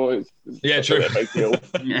now, so it's true. A big deal.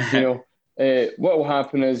 What will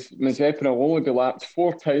happen is Mazepin will only be lapped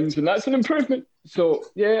 4 times and that's an improvement. So,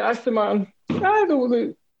 yeah, Aston Martin, I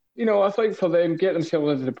think for them, get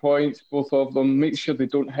themselves into the points, both of them, make sure they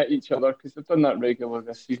don't hit each other because they've done that regularly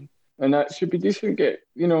this season. And that should be decent. They're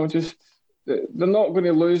not going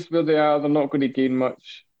to lose where they are. They're not going to gain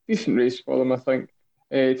much. Decent race for them, I think.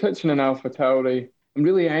 Touching on AlphaTauri, I'm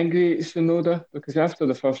really angry at Tsunoda because after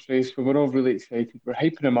the first race, we were all really excited. We're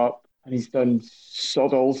hyping him up and he's done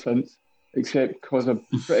sod all since, except cause a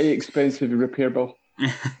pretty expensive repair bill.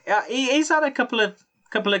 Yeah, he's had a couple of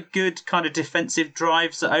good kind of defensive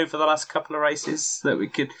drives over the last couple of races that we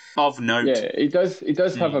could of note. Yeah, he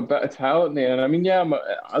does have a bit of talent there, and I mean,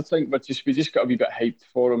 I think we just got to be a bit hyped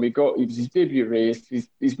for him. It was his debut race.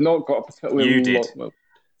 He's not got a particularly You did.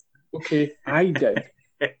 Okay, I did.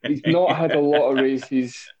 He's not had a lot of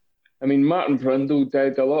races. I mean, Martin Brundle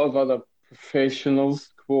did. A lot of other professionals,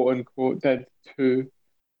 quote unquote, did too.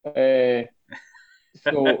 And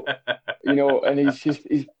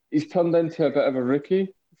he's turned into a bit of a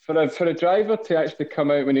rookie. For a driver to actually come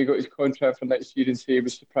out when he got his contract for next year and say he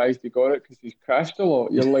was surprised he got it because he's crashed a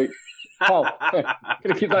lot, you're like, oh,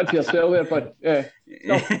 gonna keep that to yourself there, but yeah.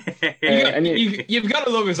 No. You've got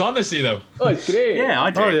to love his honesty, though. Oh, it's great. Yeah, I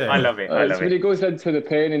do. Yeah. I love it. When he goes into the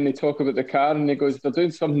pen and they talk about the car and he goes, they're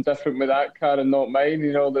doing something different with that car and not mine.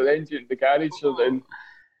 The engine, the garage. So then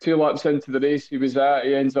 2 laps into the race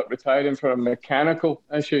he ends up retiring for a mechanical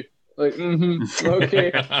issue. Like,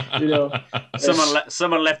 okay,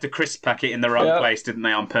 Someone left a crisp packet in the wrong place, didn't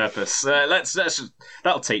they, on purpose?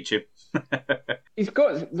 That'll teach you.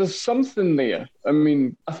 There's something there. I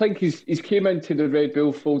mean, I think he's came into the Red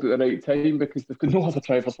Bull fold at the right time because they've got no other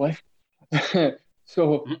drivers left.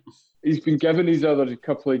 So he's been given his other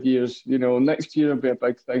couple of years. Next year will be a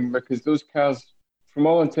big thing because those cars, from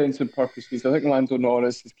all intents and purposes, I think Lando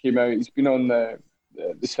Norris has came out. He's been on the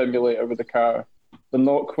simulator with the car. They're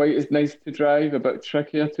not quite as nice to drive, a bit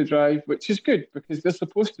trickier to drive, which is good because they're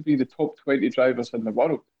supposed to be the top 20 drivers in the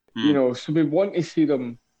world. So we want to see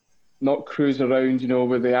them not cruise around,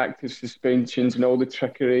 with the active suspensions and all the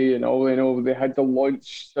trickery and all, they had the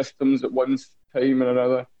launch systems at one time or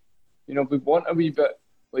another. We want a wee bit,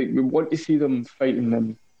 we want to see them fighting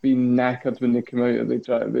and being knackered when they come out of the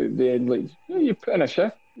track. You put in a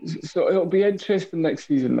shift. So it'll be interesting next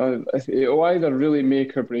season. It'll either really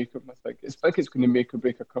make or break them. I think it's going to make or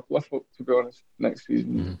break a couple of folk, to be honest, next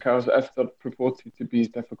season. Cars, if they're purported to be as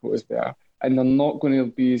difficult as they are, and they're not going to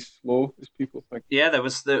be as slow as people think. Yeah, there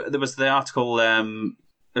was the article.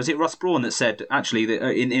 Was it Ross Brawn that said actually that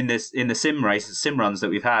in the sim runs that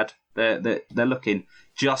we've had, they're looking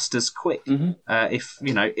just as quick.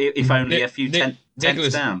 If only a few tenths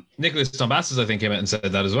down. Nicholas Tombassis, I think, came out and said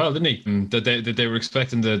that as well, didn't he? That they were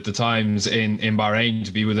expecting the times in Bahrain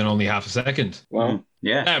to be within only half a second. Wow.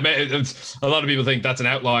 Yeah. A lot of people think that's an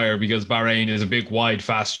outlier because Bahrain is a big, wide,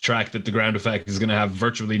 fast track that the ground effect is going to have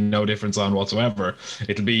virtually no difference on whatsoever.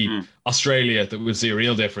 It'll be Australia that will see a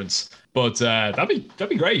real difference. But that'd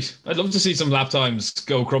be great. I'd love to see some lap times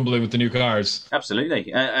go crumbling with the new cars.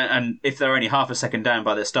 Absolutely. And if they're only half a second down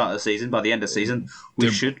by the start of the season, by the end of the season, we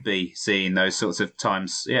should be seeing those sorts of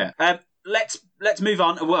times. Yeah. Let's move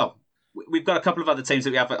on. Well, we've got a couple of other teams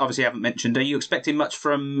that we obviously haven't mentioned. Are you expecting much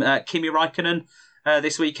from Kimi Räikkönen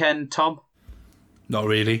this weekend, Tom? Not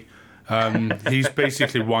really. He's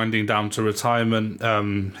basically winding down to retirement.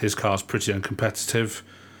 His car's pretty uncompetitive.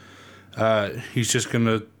 He's just going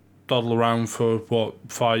to dawdle around for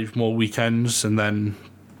 5 more weekends and then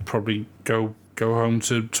probably go home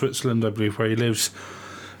to Switzerland, I believe, where he lives.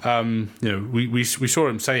 We saw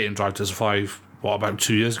him say it in Drive to Survive about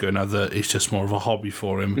 2 years ago now that it's just more of a hobby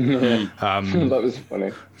for him. That was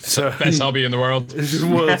funny. So best hobby in the world.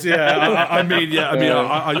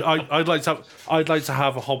 I'd like to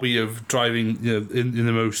have a hobby of driving, in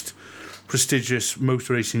the most prestigious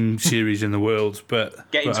motor racing series in the world, but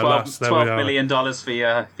getting $12 million for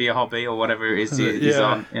your hobby or whatever it is he's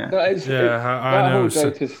on. I That know. whole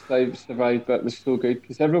Drive to Survive bit was so good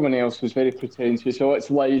because everyone else was very pretentious. Oh, it's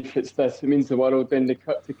life, it's this, it means the world. Then they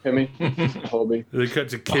cut to Kimi, it's a hobby. They cut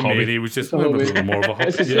to Kimi, and he was just more of a hobby.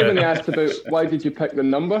 It's the same when they asked about why did you pick the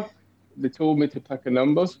number. They told me to pick a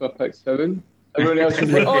number, so I picked 7. Everyone else is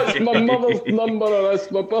like, oh, it's my mother's number, or it's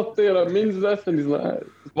my birthday, or it means this, and he's like,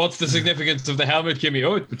 what's the significance of the helmet, Kimi?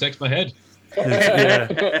 Oh, it protects my head. It's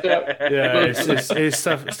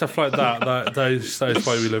stuff like that. That is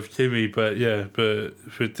why we love Kimi. But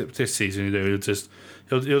for this season, he'll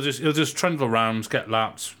just trundle around, get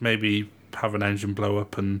laps, maybe have an engine blow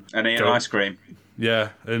up, and eat an ice cream.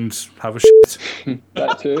 Yeah, and have a shit.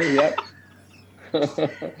 That too, yeah.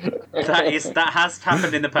 That has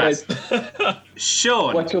happened in the past.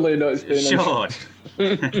 Sean. Literally not staying Sean.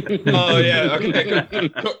 Oh yeah, okay.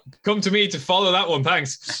 Come to me to follow that one,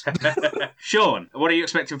 thanks. Sean, what are you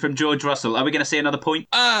expecting from George Russell? Are we going to see another point?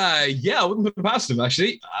 Yeah, I wouldn't put it past him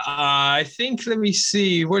actually. I think, let me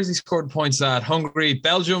see, where's he scored points at? Hungary,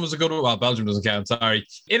 Belgium was a good one. Well, Belgium doesn't count, sorry.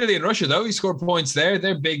 Italy and Russia though, he scored points there.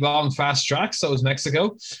 They're big, long, fast tracks. So is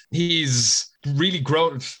Mexico. He's really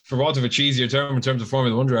grown, for want of a cheesier term in terms of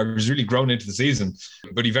Formula One driver, he's really grown into the season,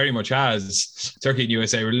 but he very much has. Turkey and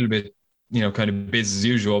USA were a little bit, kind of business as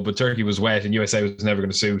usual, but Turkey was wet and USA was never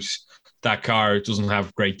going to suit that car. It doesn't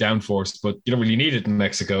have great downforce, but you don't really need it in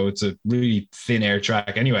Mexico. It's a really thin air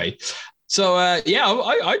track anyway. So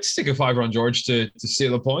I'd stick a 5 on George to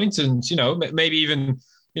steal a point, and maybe even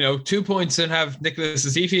 2 points and have Nicholas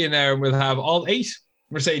Latifi in there, and we'll have all 8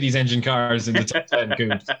 Mercedes engine cars in the top 10.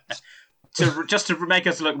 Good. Just to make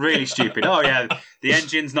us look really stupid. Oh yeah, the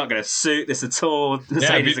engine's not going to suit this at all. The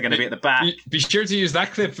Mercedes are going to be at the back. Be sure to use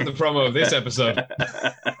that clip for the promo of this episode.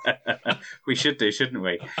 We should do, shouldn't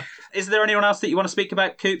we? Is there anyone else that you want to speak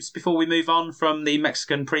about, Coops, before we move on from the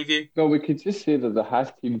Mexican preview? No, we could just say that the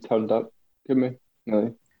Haas team turned up, couldn't we?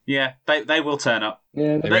 No. Yeah, they will turn up.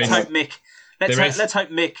 Yeah, let's hope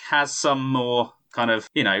Mick has some more kind of,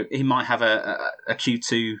 he might have a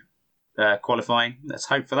Q2 qualifying. Let's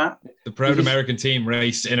hope for that. The proud American team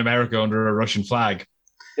raced in America under a Russian flag.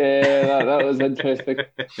 Yeah, that was interesting.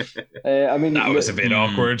 That was a bit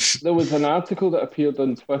awkward. There was an article that appeared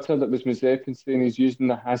on Twitter that was Mazepin saying he's using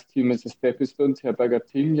the Haas team as a stepping stone to a bigger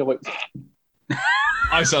team. You're like...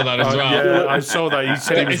 I saw that as well. Yeah, I saw that. He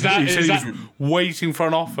said he was waiting for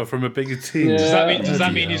an offer from a bigger team. Yeah. Does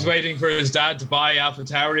that mean he's waiting for his dad to buy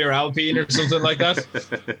AlphaTauri or Alpine or something like that?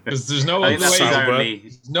 Because there's no other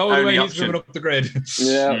way. No other way he's moving up the grid.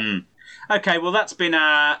 Yeah. Okay, well that's been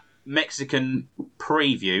our Mexican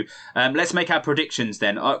preview. Let's make our predictions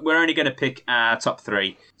then. We're only going to pick our top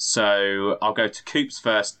 3. So I'll go to Coops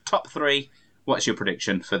first. Top 3. What's your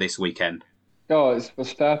prediction for this weekend? Oh, it's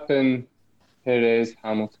Verstappen, Perez,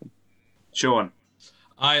 Hamilton. Sean.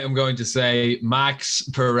 I am going to say Max,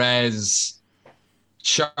 Perez,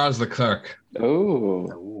 Charles Leclerc.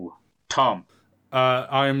 Oh, Ooh. Tom.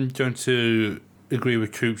 I'm going to agree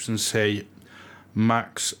with Coops and say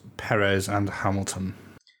Max, Perez, and Hamilton.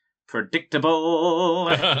 Predictable.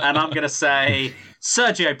 And I'm going to say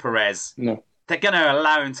Sergio Perez. no. They're going to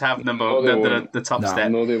allow him to have No, they won't. the top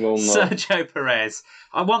step. No, they will not. Sergio Perez.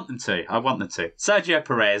 I want them to. Sergio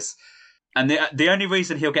Perez. And the only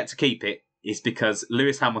reason he'll get to keep it is because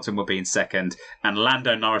Lewis Hamilton will be in second and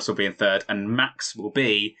Lando Norris will be in third and Max will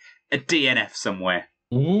be a DNF somewhere.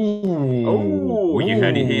 Ooh. Oh, you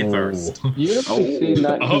heard it here first. You're actually saying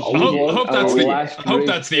that. I hope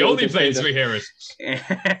that's the only place we hear it.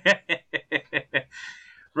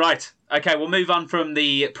 Right. Okay, we'll move on from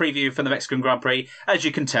the preview for the Mexican Grand Prix. As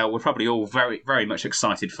you can tell, we're probably all very, very much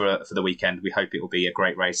excited for the weekend. We hope it will be a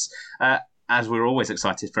great race, as we're always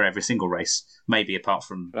excited for every single race, maybe apart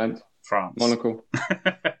from France. Monaco.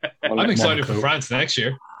 I'm excited for France next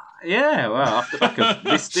year. Yeah, well, off the back of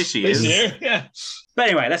this year. This year, yeah. But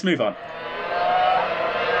anyway, let's move on.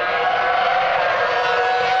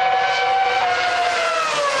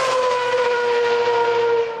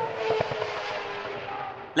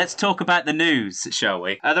 Let's talk about the news, shall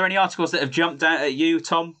we? Are there any articles that have jumped out at you,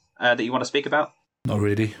 Tom, that you want to speak about? Not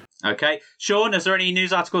really. Okay. Sean, is there any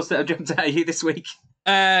news articles that have jumped out at you this week?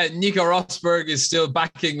 Nico Rosberg is still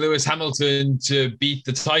backing Lewis Hamilton to beat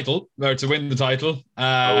the title, or to win the title,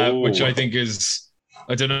 which I think is,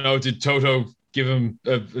 I don't know, did Toto give him,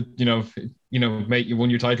 mate, you won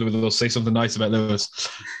your title with us, say something nice about Lewis.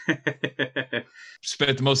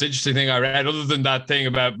 But the most interesting thing I read, other than that thing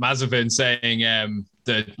about Mazepin saying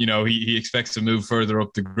that he expects to move further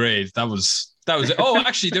up the grade, that was it. Oh,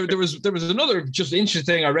 actually, there was another just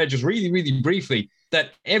interesting thing I read just really, really briefly,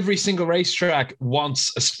 that every single racetrack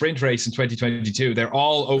wants a sprint race in 2022. They're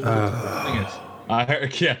all open to doing it. I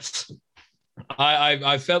heard, yes.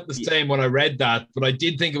 I felt the same when I read that, but I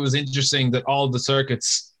did think it was interesting that all the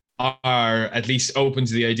circuits are at least open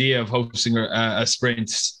to the idea of hosting a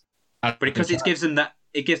sprint. Because it gives them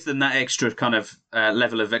that extra kind of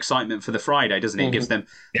level of excitement for the Friday, doesn't it? It gives them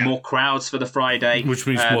more crowds for the Friday, which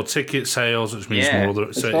means more ticket sales, which means more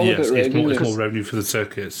other. So it's more revenue for the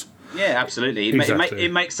circuits. Yeah, absolutely.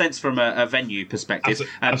 It makes sense from a venue perspective.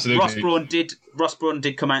 Absolutely. Ross Brawn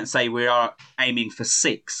did come out and say we are aiming for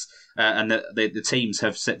 6, and the teams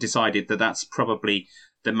have decided that that's probably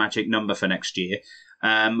the magic number for next year.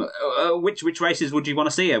 Which races would you want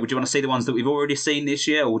to see? Would you want to see the ones that we've already seen this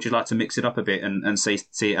year, or would you like to mix it up a bit and see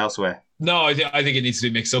it elsewhere? No, I think it needs to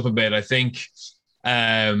be mixed up a bit. I think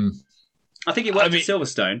it worked at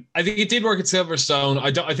Silverstone. I think it did work at Silverstone.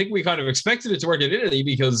 I think we kind of expected it to work at Italy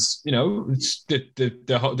because it's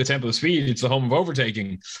the Temple of Speed. It's the home of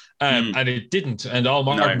overtaking, and it didn't. And all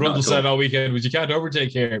Mark Brundle said all weekend was, "You can't overtake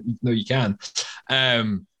here." No, you can.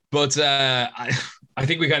 But I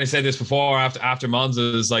think we kind of said this before after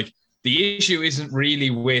Monza, is like the issue isn't really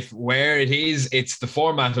with where it is, it's the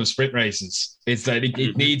format of sprint races. It's that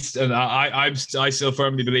it needs, and I still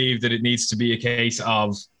firmly believe that it needs to be a case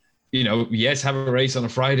of, yes, have a race on a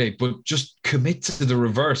Friday, but just commit to the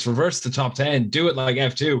reverse the top 10, do it like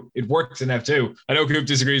F2. It works in F2. I know Coop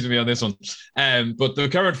disagrees with me on this one, but the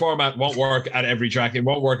current format won't work at every track. It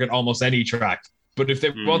won't work at almost any track. But if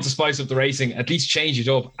they want to spice up the racing, at least change it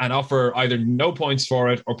up and offer either no points for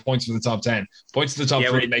it or points for the top 10. Points for the top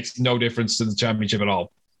 3 makes no difference to the championship at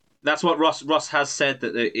all. That's what Ross has said,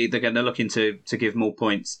 that they're going to look into to give more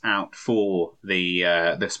points out for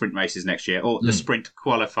the sprint races next year, or the sprint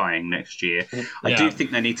qualifying next year. I do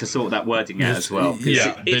think they need to sort that wording out as well.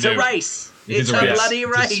 Yeah, it's a race. It's a bloody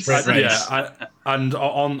race. And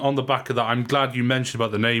on the back of that, I'm glad you mentioned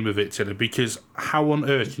about the name of it, Tilly, because how on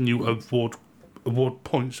earth can you award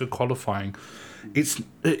points for qualifying?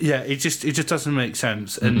 It just doesn't make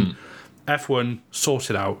sense. And F1 sort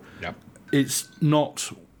it out. Yeah. It's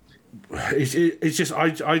not. It's just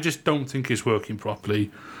I just don't think it's working properly.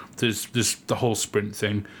 There's the whole sprint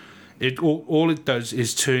thing. All it does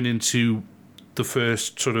is turn into the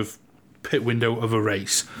first sort of pit window of a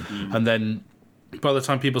race, and then by the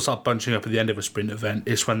time people start bunching up at the end of a sprint event,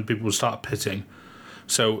 it's when people start pitting.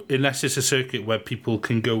 So unless it's a circuit where people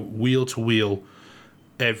can go wheel to wheel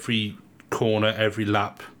every corner, every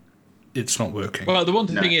lap, it's not working. Well, the one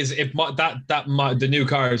thing is, if the new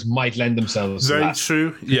cars might lend themselves to that. Very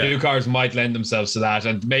true. Yeah. The new cars might lend themselves to that,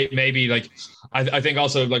 and maybe like I think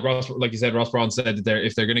also like you said, Ross Brawn said that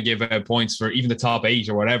if they're going to give points for even the top 8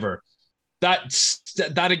 or whatever, that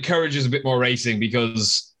encourages a bit more racing,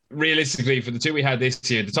 because realistically, for the 2 we had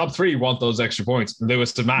this year, the top 3 want those extra points.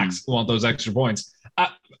 Lewis and Max want those extra points.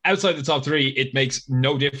 Outside the top 3, it makes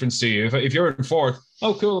no difference to you. If you're in 4th,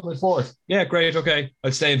 Oh, cool, I'm in fourth. Yeah, great, okay.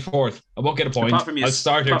 I'll stay in fourth. I won't get a point. Apart from your, I'll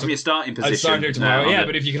start here. apart from your starting position. I'll start here tomorrow. on Yeah, the-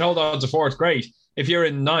 but if you can hold on to fourth, great. If you're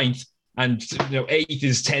in ninth and eighth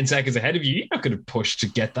is 10 seconds ahead of you, you're not going to push to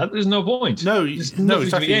get that. There's no point. No, There's no, nothing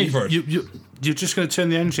to be exactly. gained for it. You're just going to turn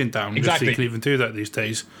the engine down. Exactly. You can even do that these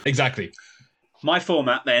days. Exactly. My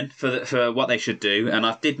format then for what they should do, and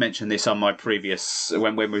I did mention this on my previous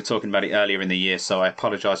when we were talking about it earlier in the year, so I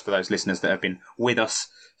apologise for those listeners that have been with us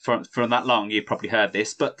for that long. You've probably heard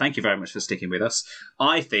this, but thank you very much for sticking with us.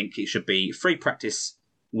 I think it should be free practice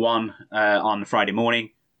 1 on Friday morning,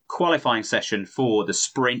 qualifying session for the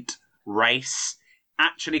sprint race.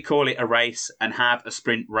 Actually call it a race and have a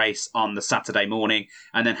sprint race on the Saturday morning,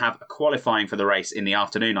 and then have a qualifying for the race in the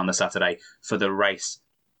afternoon on the Saturday for the race.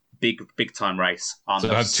 Big time race on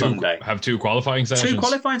the Sunday. Have two qualifying sessions. 2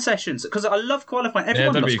 qualifying sessions, because I love qualifying.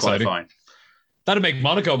 Everyone that'd loves be exciting. qualifying. That'd make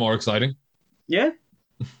Monaco more exciting. Yeah,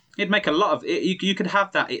 it'd make a lot of. You could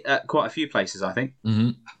have that at quite a few places, I think. Mm-hmm.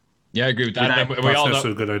 Yeah, I agree with that. Without- We all That's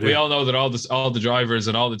know. a good idea. We all know that all the drivers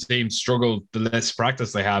and all the teams struggle the less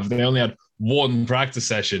practice they have. They only had one practice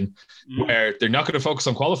session where they're not going to focus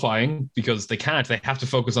on qualifying because they can't. They have to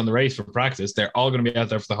focus on the race for practice. They're all going to be out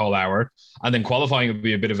there for the whole hour, and then qualifying will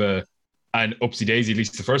be a bit of an upsy daisy. At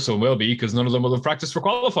least the first one will be, because none of them will have practiced for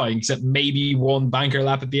qualifying except maybe one banker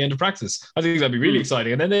lap at the end of practice. I think that'd be really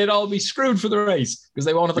exciting, and then they'd all be screwed for the race because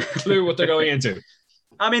they won't have a clue what they're going into.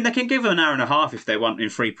 I mean, they can give them an hour and a half if they want in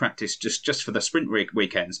free practice, just for the sprint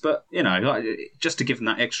weekends. But just to give them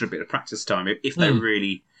that extra bit of practice time if they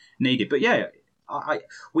really need it. But yeah,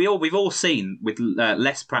 we've all seen with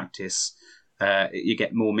less practice, you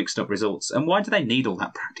get more mixed up results. And why do they need all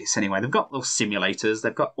that practice anyway? They've got those simulators,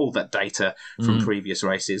 they've got all that data from previous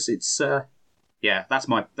races. It's that's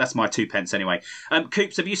my 2 pence anyway.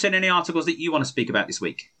 Coops, have you seen any articles that you want to speak about this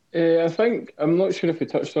week? I think, I'm not sure if we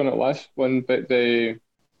touched on it last one, but the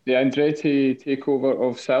Andretti takeover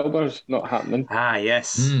of Sauber's not happening. Ah,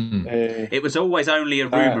 yes. It was always only a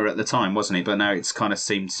rumour at the time, wasn't it? But now it's kind of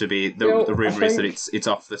seemed to be the rumour is that it's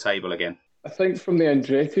off the table again. I think from the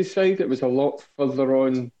Andretti side, it was a lot further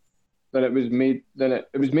on than it was made.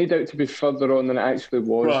 It was made out to be further on than it actually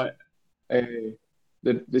was. Right.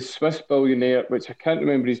 The Swiss billionaire, which I can't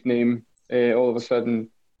remember his name, all of a sudden,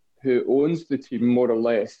 who owns the team more or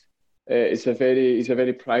less. He's a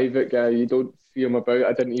very private guy. You don't see him about.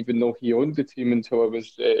 I didn't even know he owned the team until I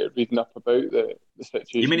was reading up about the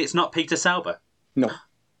situation. You mean it's not Peter Sauber? No,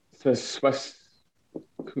 it's a Swiss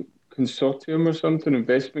consortium or something,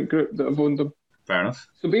 investment group that have owned them. Fair enough.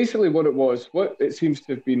 So basically what it seems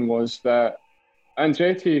to have been was that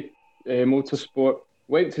Andretti Motorsport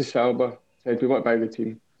went to Sauber, said we want to buy the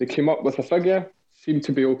team. They came up with a figure, seemed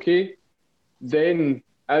to be okay. Then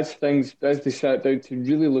as they sat down to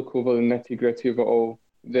really look over the nitty-gritty of it all,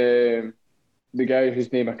 the guy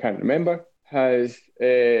whose name I can't remember has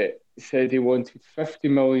said he wanted $50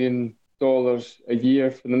 million a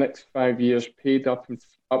year for the next 5 years paid up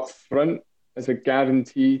front as a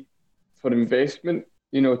guarantee for investment,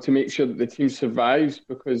 to make sure that the team survives,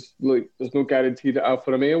 because look, there's no guarantee that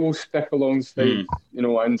Alfa Romeo will stick alongside,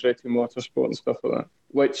 Andretti Motorsport and stuff like that,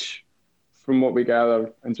 which from what we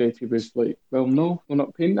gather, Andretti was like, well, no, we're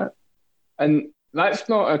not paying that. And that's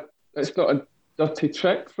not a dirty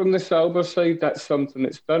trick from the Sauber side. That's something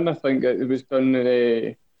that's done. I think it was done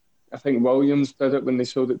I think Williams did it when they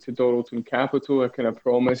sold it to Doralton Capital, a kind of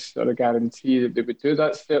promise or a guarantee that they would do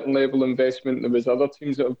that certain level of investment. There was other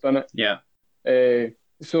teams that have done it. Yeah.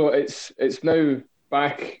 So it's now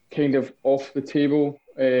back kind of off the table.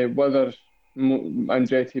 Whether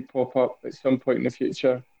Andretti pop up at some point in the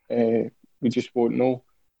future, we just won't know.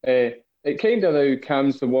 It kind of now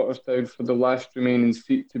calms the waters down for the last remaining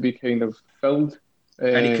seat to be kind of filled.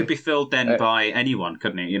 And it could be filled then by anyone,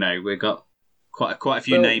 couldn't it? We've got quite a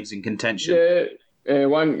few names in contention. Yeah,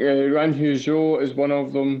 Juan Huizhou is one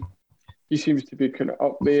of them. He seems to be kind of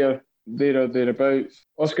up there or thereabouts.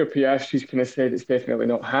 Oscar Piastri's kind of said it's definitely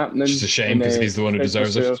not happening. It's a shame because he's the one who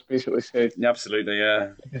deserves it. Basically said Absolutely,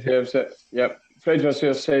 yeah. Deserves it. Yep. Fred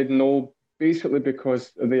Vasseur said no, basically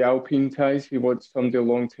because of the Alpine ties. He wants somebody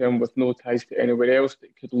long term with no ties to anywhere else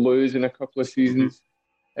that could lose in a couple of seasons,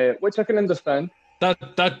 which I can understand.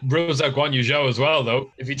 That rules out Guan Yu Zhou as well,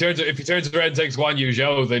 though. If he turns around and takes Guan Yu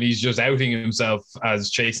Zhou, then he's just outing himself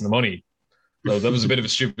as chasing the money. So that was a bit of a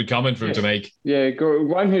stupid comment for him to make. Yeah,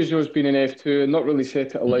 Guan Yu Zhou's been in F2 and not really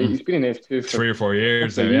set it alight. He's been in F2 for 3 or 4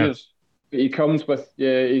 years now. But he comes with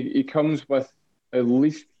at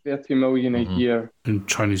least 30 million a year in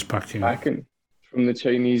Chinese backing from the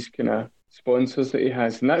Chinese kind of sponsors that he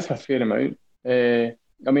has, and that's a fair amount.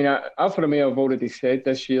 Alfa Romeo have already said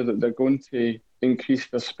this year that they're going to increase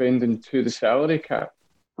their spending to the salary cap,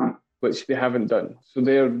 which they haven't done. So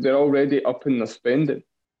they're already upping their spending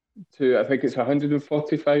to, I think it's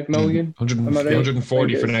 145 million.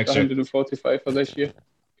 140 for next year. 145 for this year.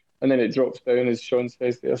 And then it drops down, as Sean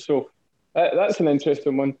says there. So that's an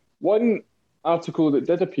interesting one. One article that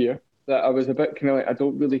did appear that I was a bit kind of like, I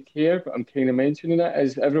don't really care, but I'm kind of mentioning it,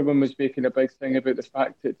 is everyone was making a big thing about the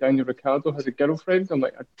fact that Daniel Ricciardo has a girlfriend. I'm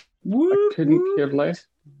like, I couldn't care less.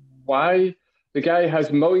 Why? The guy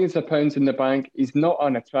has millions of pounds in the bank. He's not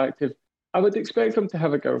unattractive. I would expect him to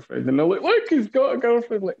have a girlfriend. And they're like, look, he's got a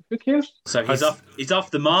girlfriend. Like, who cares? So he's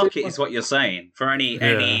off the market, is what you're saying, for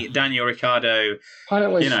any Daniel Ricciardo,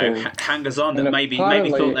 apparently hangers on that maybe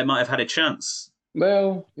thought they might have had a chance.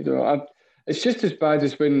 Well, it's just as bad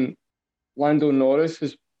as when Lando Norris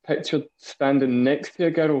is pictured standing next to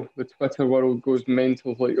a girl. The Twitter world goes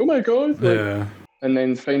mental, like, oh my God. Like, and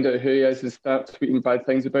then find out who he is and start tweeting bad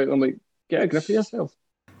things about him. Like, get a grip of yourself.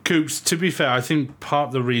 Coops, to be fair, I think part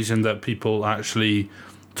of the reason that people actually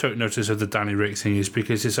took notice of the Danny Rick thing is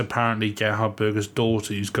because it's apparently Gerhard Berger's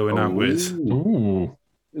daughter who's going out with. Ooh.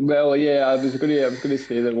 Well, yeah, I was going to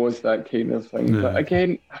say there was that kind of thing, but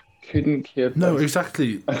again, I couldn't care. No,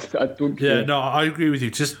 exactly. I don't care. Yeah, no, I agree with you.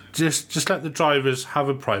 Just let the drivers have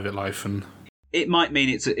a private life, and it might mean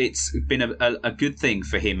it's been a good thing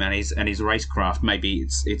for him and his racecraft. Maybe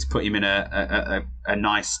it's put him in a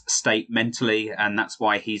nice state mentally, and that's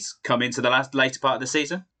why he's come into the later part of the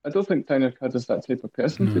season. I don't think Daniel Ricciardo's that type of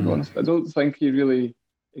person, to be honest. I don't think he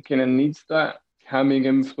kind of needs that calming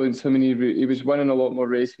influence. I mean, he was winning a lot more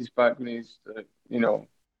races back when he was,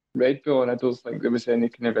 Red Bull, and I don't think there was any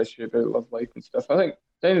kind of issue about love life and stuff. I think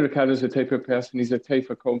Daniel Ricciardo's the type of person, he's the type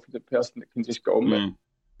of confident person that can just get on with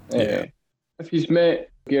it. If he's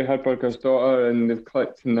met Gerhard Berger's daughter and they've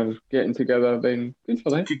clicked and they're getting together, then good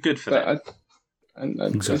for them. Good for them. And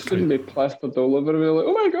it shouldn't be plastered all over. We're like,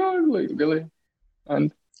 oh my God, like, really?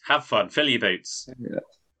 And have fun. Fill your boots.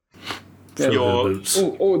 Fill your boots.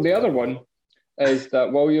 The other one is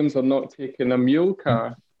that Williams are not taking a mule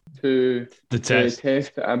car to the test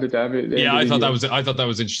at Abu Dhabi. I thought that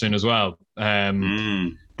was interesting as well.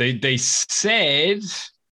 They said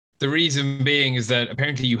the reason being is that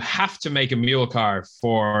apparently you have to make a mule car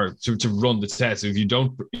to run the test. If you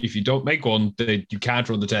don't make one, you can't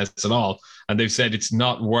run the test at all. And they've said it's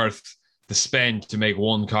not worth the spend to make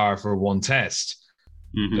one car for one test.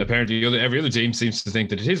 Mm-hmm. Apparently, every other team seems to think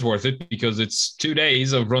that it is worth it because it's 2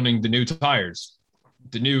 days of running the new tires,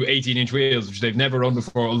 the new 18-inch wheels, which they've never run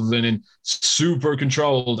before other than in super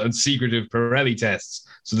controlled and secretive Pirelli tests.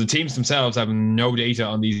 So the teams themselves have no data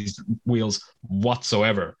on these wheels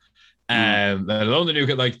whatsoever. Let alone the new,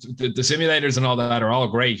 like the simulators and all that are all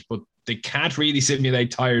great, but they can't really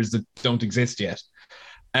simulate tires that don't exist yet.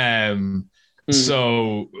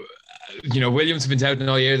 So, Williams have been touting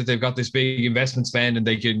all year that they've got this big investment spend and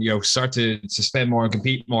they can, start to spend more and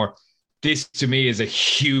compete more. This to me is a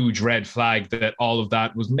huge red flag that all of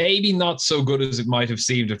that was maybe not so good as it might have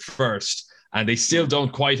seemed at first. And they still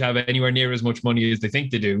don't quite have anywhere near as much money as they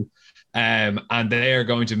think they do. And they're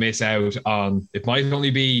going to miss out on, it might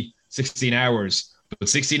only be 16 hours, but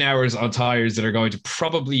 16 hours on tires that are going to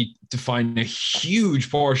probably define a huge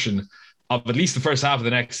portion of at least the first half of the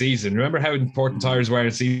next season. Remember how important tires were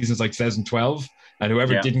in seasons like 2012? And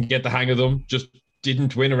whoever didn't get the hang of them just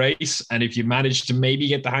didn't win a race. And if you managed to maybe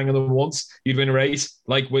get the hang of them once, you'd win a race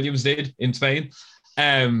like Williams did in Spain.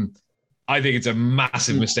 I think it's a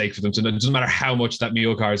massive mistake for them. So it doesn't matter how much that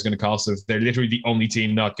mule car is going to cost us. They're literally the only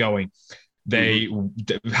team not going.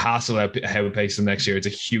 Hassel how it pace them next year. It's a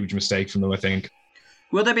huge mistake from them, I think.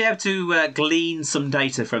 Will they be able to glean some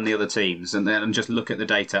data from the other teams and just look at the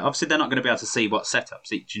data? Obviously, they're not going to be able to see what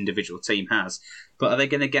setups each individual team has, but are they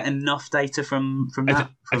going to get enough data from that?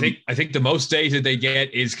 I think the most data they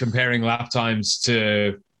get is comparing lap times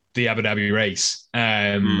to the Abu Dhabi race,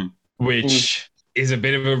 which is a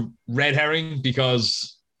bit of a red herring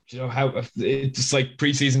because how it's like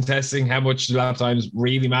preseason testing. How much do lap times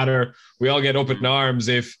really matter? We all get up in arms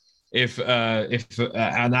if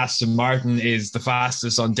an Aston Martin is the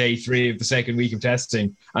fastest on day 3 of the second week of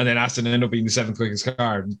testing, and then Aston end up being the 7th quickest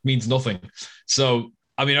car. It means nothing. So,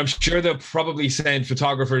 I mean, I'm sure they'll probably send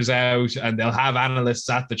photographers out and they'll have analysts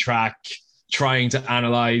at the track trying to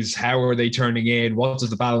analyze how are they turning in, what does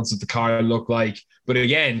the balance of the car look like. But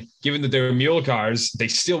again, given that they're mule cars, they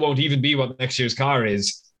still won't even be what next year's car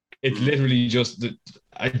is. It's literally just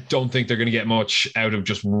I don't think they're going to get much out of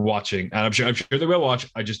just watching. And I'm sure they will watch.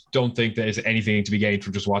 I just don't think there's anything to be gained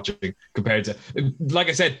from just watching compared to, like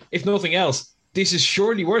I said, if nothing else, this is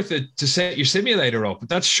surely worth it to set your simulator up.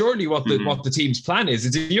 That's surely what the team's plan is.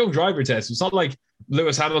 It's a young driver test. It's not like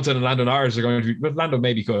Lewis Hamilton and Lando Norris are going to be, but Lando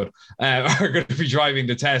maybe could, are going to be driving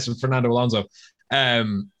the test with Fernando Alonso.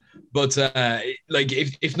 But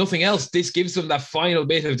if nothing else, this gives them that final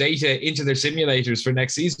bit of data into their simulators for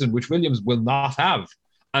next season, which Williams will not have.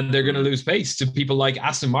 And they're going to lose pace to people like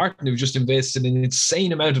Aston Martin, who've just invested an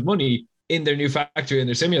insane amount of money in their new factory and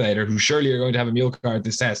their simulator, who surely are going to have a mule car at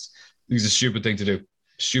this test. It's a stupid thing to do.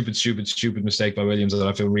 Stupid mistake by Williams, and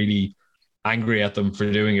I feel really angry at them for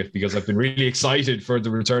doing it, because I've been really excited for the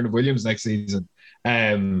return of Williams next season.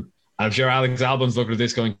 I'm sure Alex Albon's looking at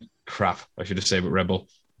this going, crap, I should have stayed with Red Bull.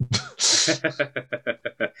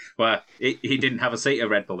 Well, he didn't have a seat at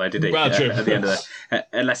Red Bull, though, did he? Well, true. At the end of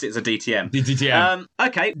unless it's a DTM. DTM.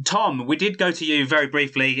 Okay, Tom, we did go to you very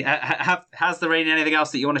briefly. Has there been anything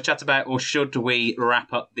else that you want to chat about, or should we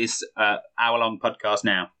wrap up this hour-long podcast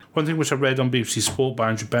now? One thing which I read on BBC Sport by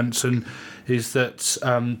Andrew Benson is that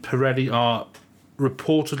Pirelli are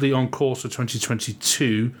reportedly on course for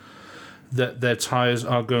 2022, that their tyres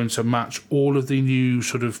are going to match all of the new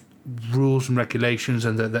sort of rules and regulations,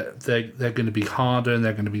 and that they're going to be harder and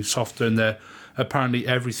they're going to be softer, and they're apparently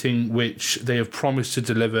everything which they have promised to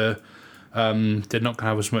deliver. They're not going to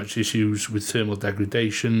have as much issues with thermal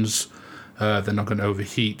degradations. They're not going to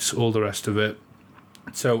overheat, all the rest of it.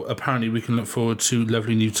 So apparently we can look forward to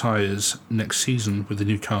lovely new tyres next season with the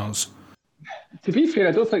new cars. To be fair,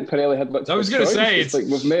 I don't think Pirelli had much. I was going to say, it's like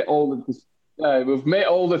we've met all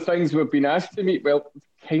the things we've been asked to meet. Well,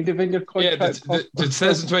 kind of in your contract. Yeah, the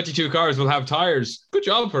 2022 cars will have tyres. Good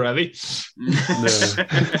job, Pirelli.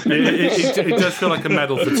 It does feel like a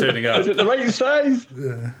medal for turning up. Is it the right size?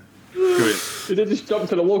 Yeah. Good. Did they just jump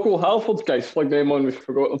to the local Halfords guys, plug them on, we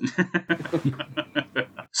forgot them.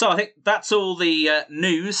 So I think that's all the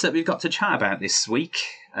news that we've got to chat about this week.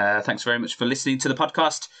 Thanks very much for listening to the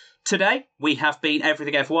podcast today. We have been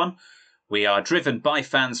Everything F1. We are driven by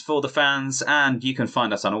fans for the fans, and you can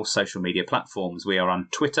find us on all social media platforms. We are on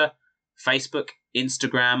Twitter, Facebook,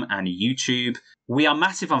 Instagram, and YouTube. We are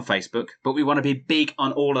massive on Facebook, but we want to be big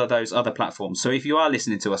on all of those other platforms. So if you are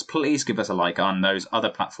listening to us, please give us a like on those other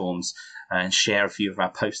platforms and share a few of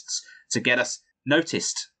our posts to get us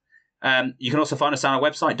noticed. You can also find us on our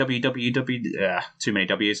website,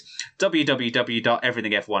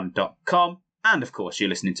 www.everythingf1.com. And of course, you're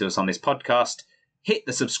listening to us on this podcast. Hit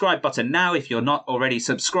the subscribe button now if you're not already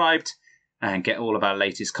subscribed, and get all of our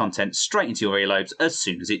latest content straight into your earlobes as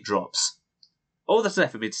soon as it drops. All that's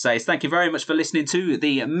left for me to say is thank you very much for listening to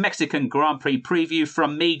the Mexican Grand Prix preview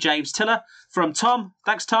from me, James Tiller. From Tom,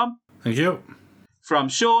 thanks Tom. Thank you. From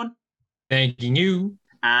Sean. Thanking you.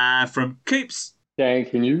 And from Coops.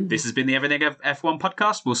 Thanking you. This has been the Everything F1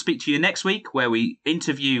 podcast. We'll speak to you next week, where we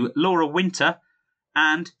interview Laura Winter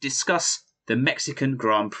and discuss the Mexican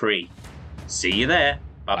Grand Prix. See you there.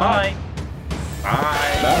 Bye-bye.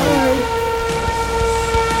 Bye. Bye.